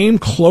the same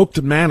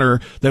cloaked manner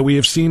that we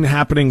have seen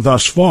happening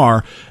thus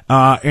far,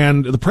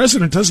 and the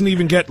president doesn't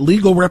even get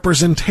legal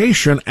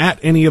representation at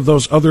any of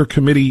those other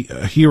committee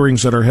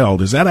hearings that are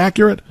held. Is that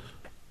accurate?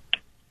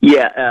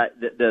 Yeah,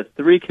 the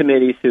three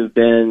committees who've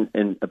been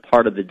a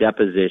part of the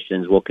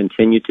depositions will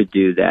continue to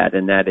do that,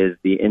 and that is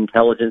the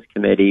Intelligence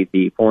Committee,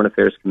 the Foreign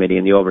Affairs Committee,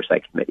 and the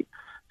Oversight Committee.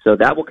 So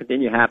that will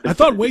continue to happen. I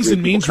thought Ways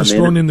and Means was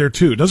thrown in there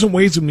too. Doesn't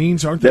Ways and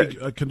Means, aren't they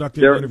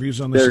conducting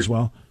interviews on this as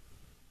well?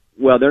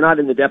 Well, they're not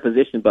in the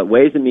deposition, but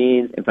Ways and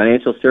Means and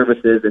Financial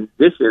Services and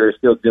this year are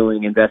still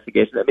doing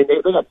investigations. I mean,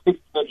 they got 6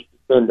 committees to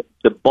spend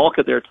the bulk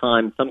of their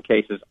time, in some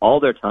cases, all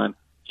their time,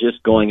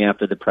 just going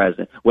after the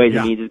president. Ways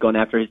and Means is going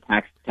after his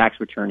tax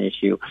return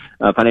issue.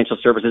 Financial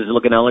Services is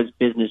looking at all his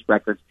business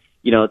records.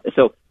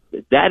 So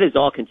that is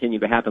all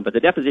continuing to happen. But the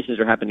depositions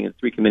are happening in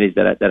 3 committees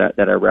that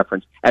I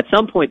referenced. At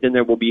some point, then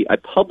there will be a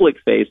public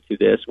phase to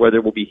this, where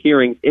there will be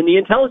hearings in the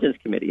Intelligence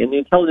Committee,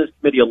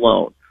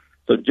 alone.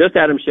 So just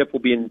Adam Schiff will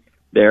be in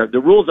there. The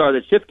rules are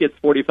that Schiff gets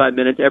 45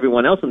 minutes.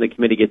 Everyone else in the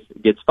committee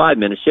gets 5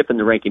 minutes. Schiff and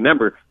the ranking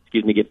member,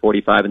 get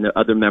 45, and the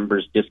other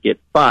members just get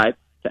 5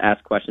 to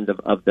ask questions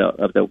of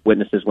the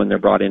witnesses when they're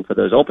brought in for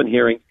those open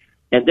hearings.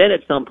 And then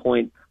at some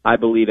point, I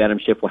believe Adam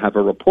Schiff will have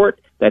a report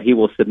that he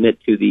will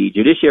submit to the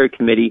Judiciary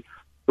Committee,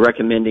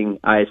 recommending,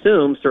 I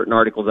assume, certain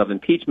articles of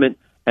impeachment,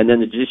 and then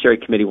the Judiciary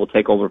Committee will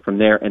take over from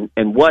there.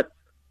 And what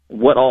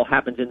all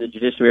happens in the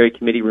Judiciary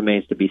Committee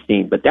remains to be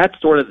seen. But that's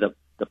sort of the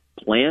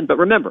plan. But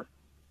remember,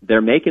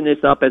 they're making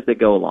this up as they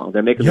go along.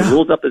 They're making the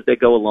rules up as they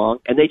go along,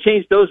 and they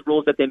change those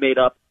rules that they made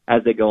up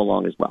as they go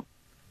along as well.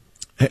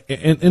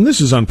 And this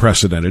is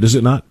unprecedented, is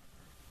it not?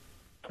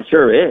 It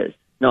sure is.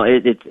 No,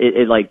 I've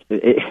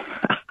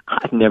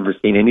never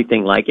seen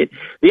anything like it.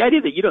 The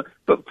idea that you don't,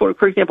 but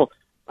for example,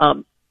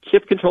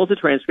 Schiff controls the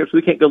transcripts.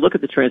 We can't go look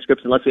at the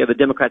transcripts unless we have a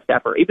Democrat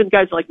staffer. Even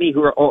guys like me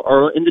who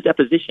are in the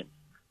deposition,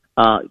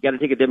 got to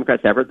take a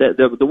Democrat staffer.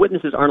 The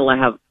witnesses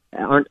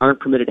aren't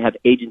permitted to have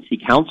agency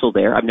counsel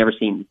there. I've never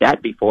seen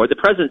that before. The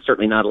president's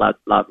certainly not allowed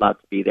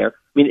to be there.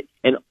 I mean,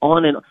 and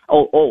on and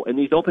in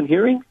these open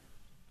hearings,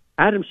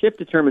 Adam Schiff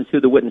determines who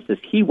the witnesses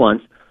he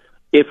wants.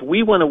 If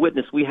we want a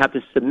witness, we have to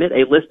submit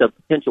a list of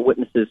potential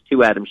witnesses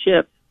to Adam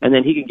Schiff, and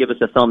then he can give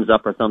us a thumbs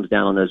up or thumbs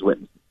down on those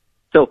witnesses.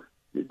 So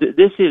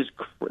this is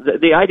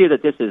the idea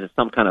that this is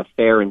some kind of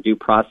fair and due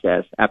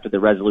process after the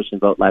resolution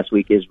vote last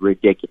week is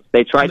ridiculous.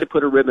 They tried to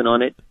put a ribbon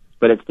on it,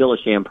 but it's still a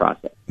sham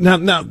process. Now,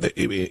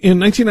 in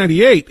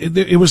 1998,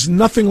 it was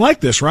nothing like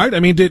this, right? I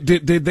mean, did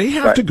they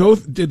have to go?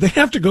 Did they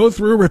have to go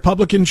through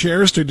Republican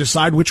chairs to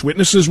decide which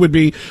witnesses would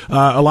be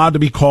allowed to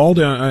be called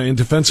in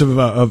defense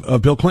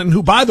of Bill Clinton,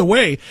 who, by the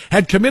way,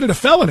 had committed a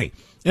felony?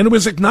 And it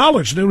was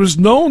acknowledged, and it was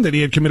known that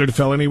he had committed a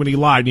felony when he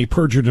lied and he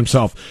perjured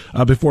himself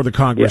before the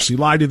Congress. Yeah.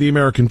 He lied to the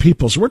American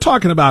people. So we're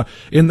talking about,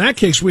 in that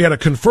case, we had a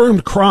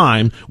confirmed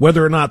crime.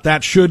 Whether or not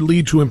that should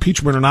lead to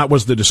impeachment or not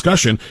was the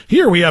discussion.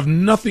 Here we have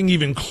nothing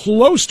even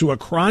close to a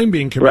crime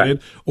being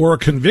committed or a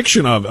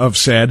conviction of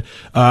said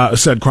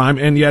crime,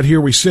 and yet here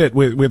we sit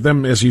with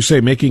them, as you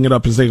say, making it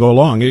up as they go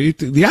along.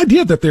 The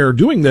idea that they're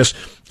doing this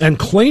and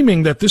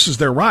claiming that this is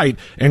their right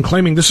and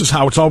claiming this is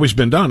how it's always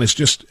been done, it's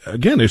just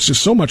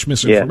so much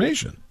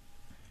misinformation. Yeah.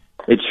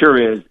 It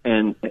sure is,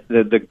 and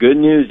the good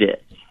news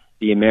is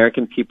the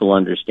American people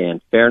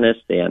understand fairness,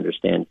 they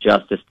understand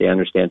justice, they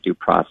understand due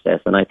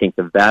process, and I think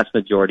the vast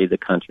majority of the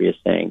country is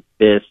saying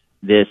this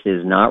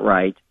is not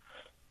right,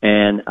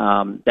 and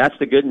that's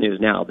the good news.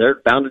 Now, they're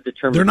bound to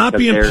determine... They're not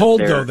being polled,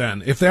 though,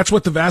 then, if that's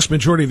what the vast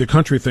majority of the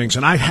country thinks,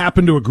 and I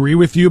happen to agree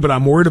with you, but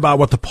I'm worried about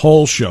what the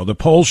polls show. The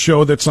polls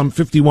show that some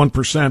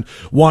 51%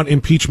 want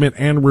impeachment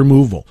and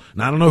removal.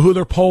 And I don't know who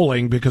they're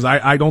polling, because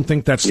I don't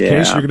think that's the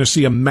case. You're going to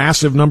see a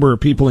massive number of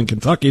people in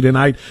Kentucky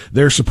tonight.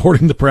 They're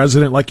supporting the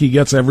president like he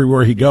gets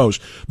everywhere he goes.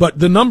 But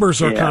the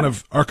numbers are kind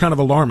of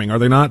alarming, are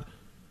they not?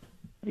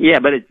 Yeah,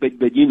 but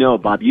you know,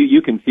 Bob, you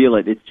can feel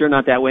it. It's sure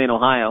not that way in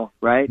Ohio,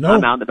 right? No.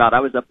 I'm out and about. I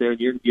was up there.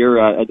 You're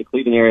at the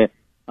Cleveland area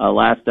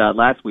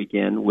last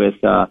weekend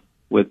with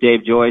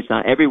Dave Joyce.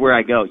 Everywhere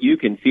I go, you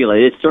can feel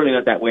it. It's certainly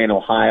not that way in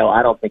Ohio.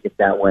 I don't think it's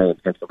that way in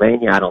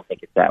Pennsylvania. I don't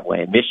think it's that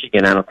way in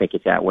Michigan. I don't think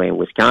it's that way in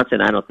Wisconsin.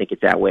 I don't think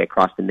it's that way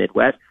across the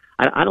Midwest.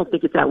 I don't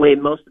think it's that way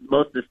in most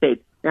of the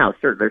states. Now,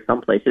 sure, there's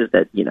some places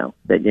that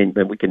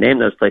we can name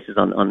those places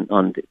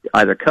on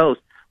either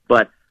coast,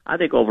 but I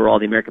think overall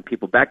the American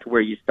people, back to where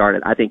you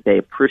started, I think they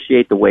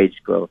appreciate the wage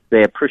growth.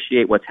 They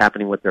appreciate what's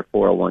happening with their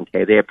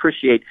 401k. They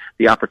appreciate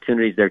the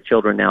opportunities their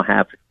children now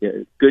have,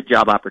 good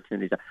job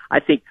opportunities.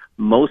 I think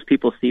most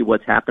people see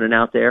what's happening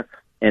out there,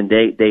 and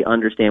they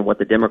understand what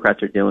the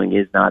Democrats are doing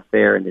is not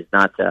fair and is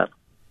not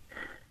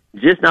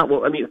just not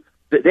what, I mean,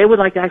 they would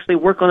like to actually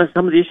work on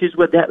some of the issues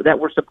that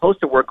we're supposed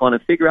to work on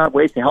and figure out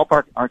ways to help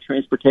our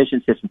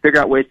transportation system,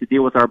 figure out ways to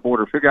deal with our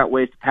border, figure out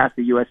ways to pass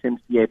the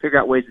USMCA, figure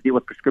out ways to deal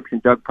with prescription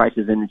drug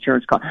prices and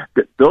insurance costs.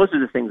 Those are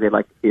the things they'd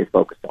like to see us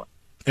focused on.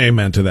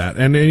 Amen to that.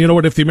 And you know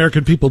what? If the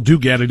American people do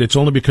get it, it's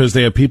only because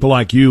they have people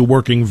like you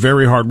working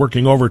very hard,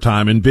 working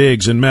overtime, and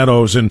Biggs and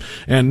Meadows and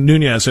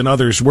Nunez and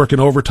others working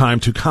overtime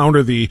to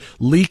counter the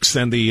leaks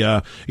and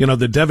the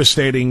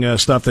devastating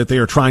stuff that they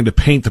are trying to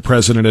paint the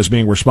president as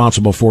being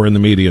responsible for in the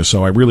media.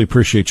 So I really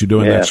appreciate you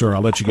doing that, sir.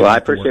 I'll let you get I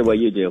appreciate what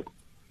you do.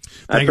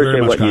 Thank you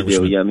very much,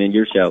 Congressman. You do. I mean,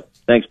 your show.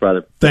 Thanks,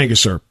 brother. Thank you,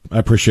 sir. I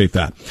appreciate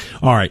that.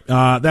 All right.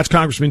 That's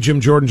Congressman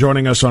Jim Jordan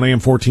joining us on AM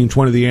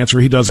 1420, The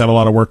Answer. He does have a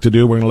lot of work to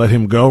do. We're going to let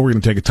him go. We're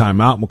going to take a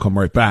time out, and we'll come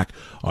right back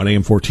on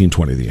AM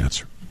 1420, The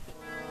Answer.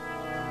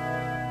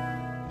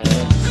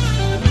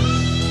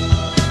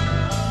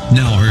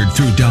 Now heard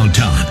through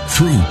downtown,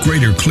 through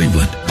Greater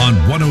Cleveland on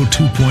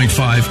 102.5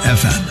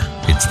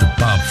 FM. It's the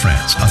Bob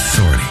Frantz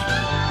Authority.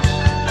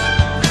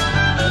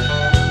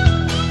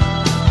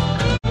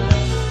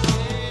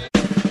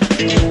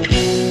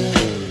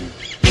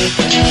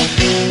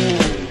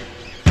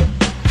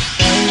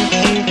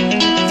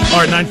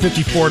 All right,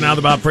 9:54 now,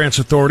 the Bob Frantz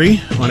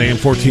Authority on AM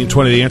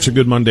 1420. The Answer.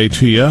 Good Monday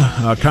to you.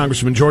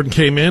 Congressman Jordan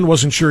came in,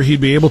 wasn't sure he'd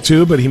be able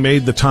to, but he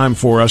made the time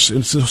for us.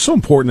 It's so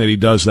important that he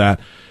does that.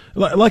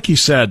 Like he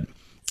said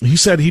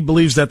he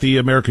believes that the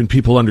American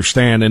people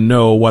understand and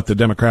know what the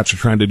Democrats are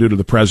trying to do to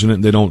the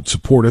president. They don't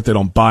support it. They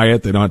don't buy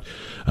it. They don't,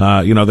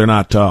 they're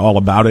not all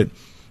about it.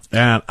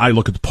 And I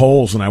look at the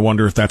polls and I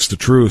wonder if that's the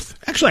truth.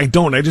 Actually, I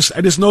don't. I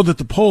just know that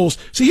the polls.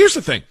 See, here's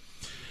the thing.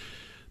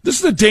 This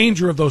is the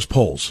danger of those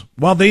polls.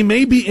 While they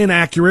may be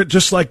inaccurate,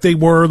 just like they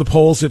were the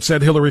polls that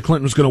said Hillary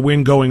Clinton was going to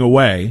win going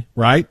away,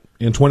 right,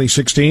 in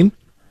 2016.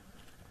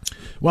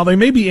 While they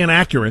may be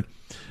inaccurate,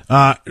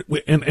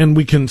 and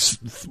we can,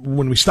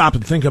 when we stop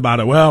and think about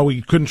it, well,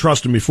 we couldn't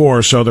trust them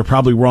before, so they're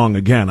probably wrong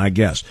again, I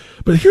guess.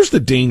 But here's the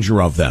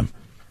danger of them.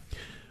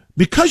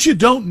 Because you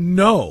don't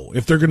know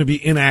if they're going to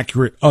be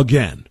inaccurate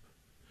again,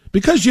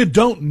 because you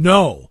don't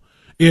know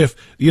if,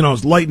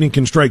 lightning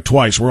can strike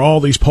twice, where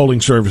all these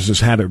polling services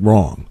had it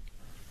wrong,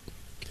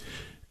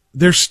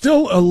 there's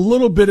still a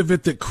little bit of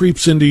it that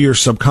creeps into your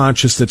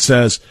subconscious that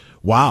says,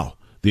 wow,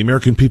 the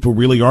American people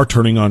really are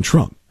turning on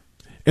Trump.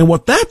 And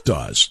what that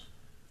does,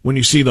 when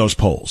you see those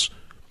polls,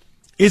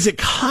 is it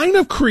kind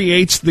of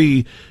creates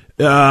the,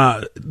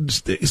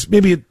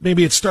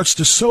 maybe it starts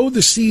to sow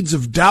the seeds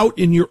of doubt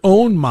in your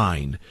own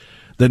mind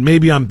that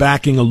maybe I'm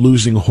backing a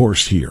losing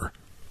horse here.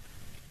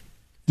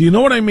 Do you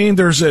know what I mean?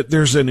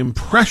 There's an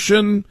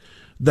impression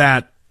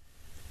that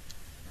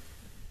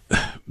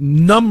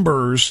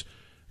numbers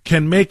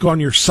can make on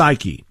your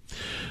psyche.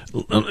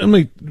 Let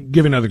me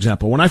give you another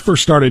example. When I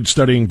first started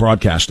studying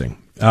broadcasting,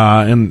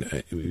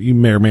 and you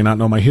may or may not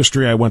know my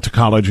history, I went to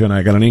college and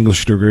I got an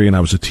English degree and I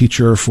was a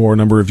teacher for a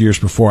number of years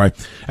before I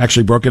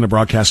actually broke into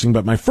broadcasting.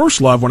 But my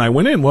first love when I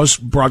went in was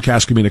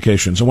broadcast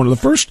communications. And one of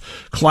the first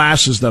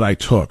classes that I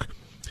took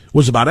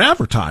was about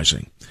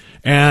advertising.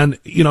 And,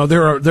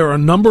 there are a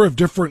number of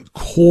different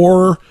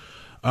core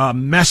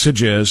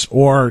messages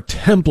or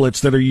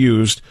templates that are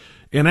used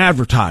in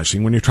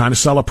advertising. When you're trying to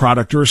sell a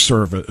product or a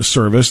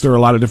service, there are a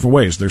lot of different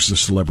ways. There's the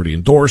celebrity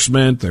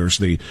endorsement. There's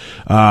one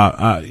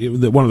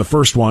of the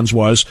first ones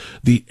was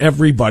the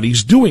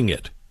everybody's doing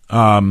it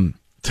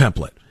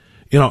template.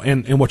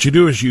 And what you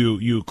do is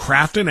you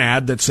craft an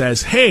ad that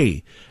says,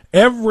 hey,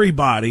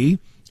 everybody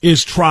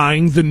is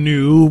trying the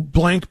new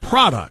blank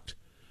product.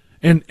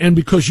 And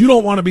because you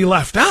don't want to be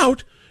left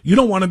out, you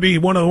don't want to be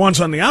one of the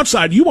ones on the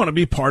outside, you want to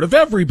be part of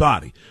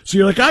everybody. So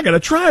you're like, I got to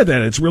try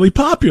that. It's really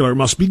popular. It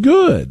must be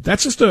good.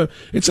 That's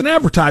it's an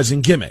advertising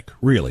gimmick,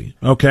 really.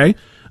 Okay?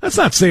 That's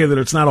not saying that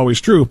it's not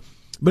always true,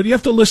 but you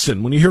have to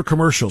listen when you hear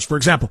commercials. For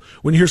example,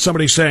 when you hear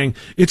somebody saying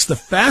it's the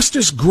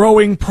fastest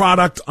growing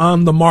product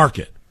on the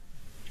market.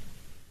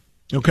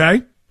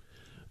 Okay?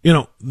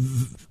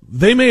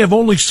 They may have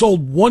only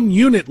sold 1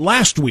 unit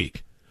last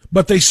week,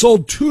 but they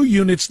sold 2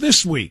 units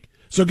this week.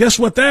 So guess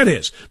what that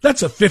is?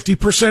 That's a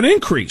 50%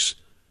 increase,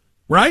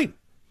 right?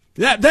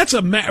 It's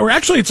a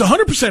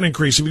 100%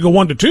 increase if you go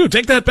 1 to 2.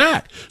 Take that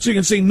back. So you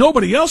can say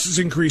nobody else is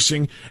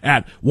increasing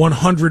at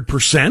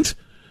 100%.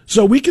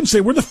 So we can say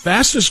we're the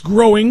fastest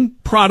growing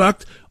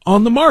product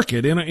on the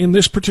market in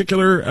this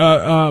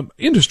particular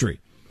industry.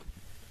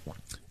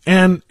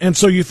 And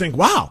so you think,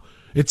 wow,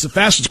 it's the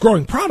fastest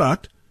growing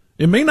product.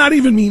 It may not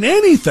even mean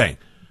anything.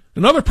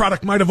 Another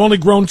product might have only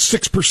grown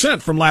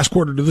 6% from last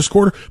quarter to this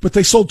quarter, but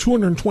they sold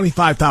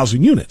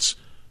 225,000 units.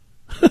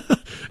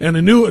 And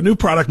a new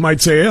product might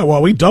say, yeah,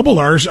 well, we doubled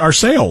our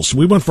sales.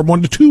 We went from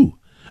 1 to 2.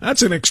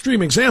 That's an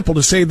extreme example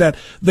to say that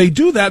they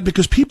do that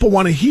because people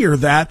want to hear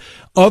that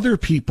other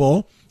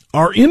people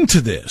are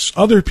into this.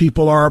 Other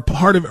people are a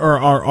part of,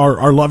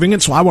 are loving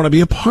it, so I want to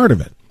be a part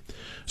of it.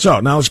 So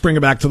now let's bring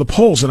it back to the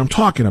polls that I'm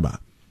talking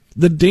about.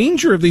 The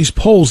danger of these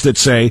polls that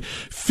say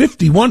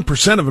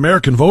 51% of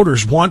American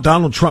voters want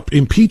Donald Trump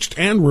impeached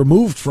and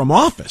removed from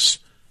office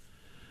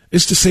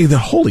is to say that,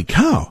 holy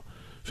cow,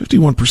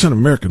 51% of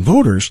American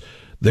voters,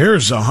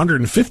 there's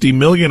 150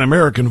 million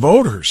American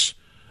voters.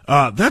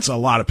 That's a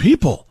lot of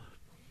people.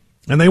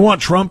 And they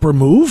want Trump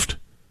removed?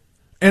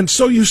 And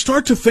so you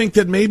start to think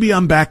that maybe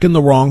I'm backing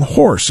the wrong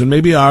horse, and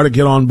maybe I ought to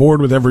get on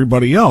board with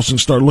everybody else and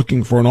start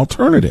looking for an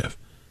alternative.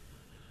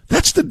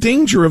 That's the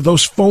danger of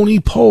those phony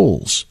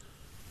polls.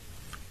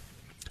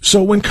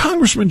 So when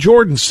Congressman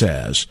Jordan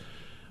says,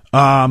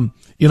 the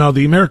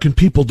American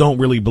people don't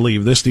really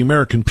believe this, the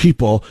American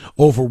people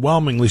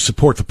overwhelmingly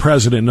support the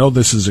president, know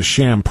this is a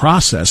sham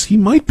process, he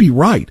might be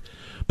right.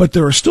 But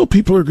there are still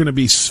people who are going to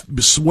be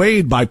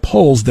swayed by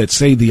polls that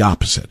say the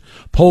opposite.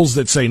 Polls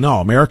that say, no,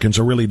 Americans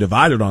are really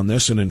divided on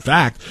this. And in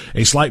fact,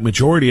 a slight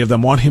majority of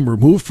them want him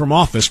removed from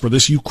office for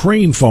this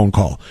Ukraine phone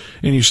call.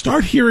 And you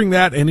start hearing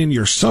that, and in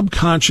your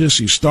subconscious,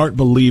 you start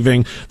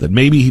believing that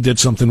maybe he did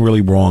something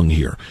really wrong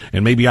here.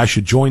 And maybe I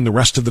should join the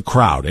rest of the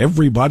crowd.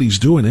 Everybody's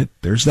doing it.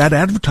 There's that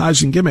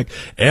advertising gimmick.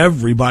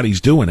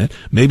 Everybody's doing it.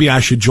 Maybe I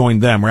should join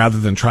them rather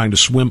than trying to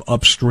swim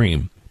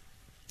upstream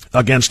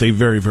against a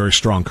very, very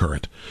strong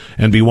current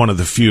and be one of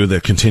the few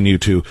that continue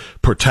to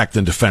protect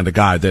and defend a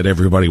guy that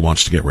everybody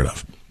wants to get rid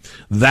of.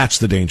 That's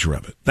the danger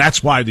of it.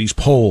 That's why these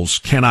polls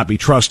cannot be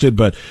trusted,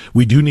 but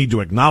we do need to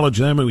acknowledge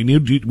them, and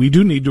we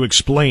do need to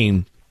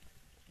explain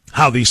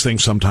how these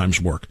things sometimes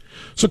work.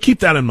 So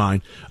keep that in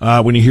mind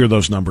when you hear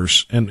those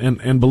numbers,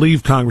 and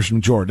believe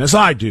Congressman Jordan, as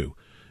I do.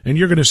 And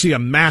you're going to see a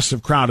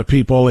massive crowd of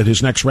people at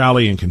his next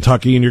rally in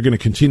Kentucky, and you're going to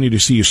continue to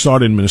see, you saw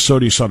it in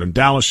Minnesota, you saw it in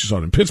Dallas, you saw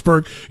it in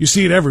Pittsburgh, you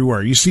see it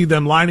everywhere. You see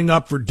them lining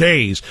up for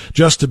days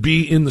just to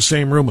be in the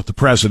same room with the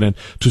president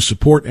to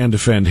support and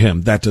defend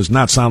him. That does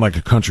not sound like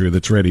a country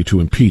that's ready to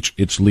impeach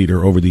its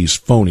leader over these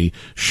phony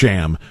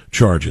sham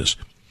charges.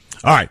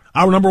 All right,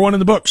 hour number 1 in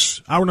the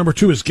books. Hour number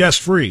 2 is guest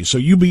free, so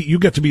you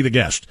get to be the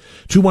guest.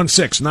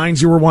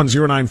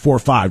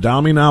 216-901-0945.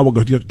 Dial me now. We'll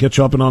get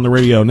you up and on the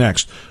radio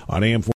next on AM4.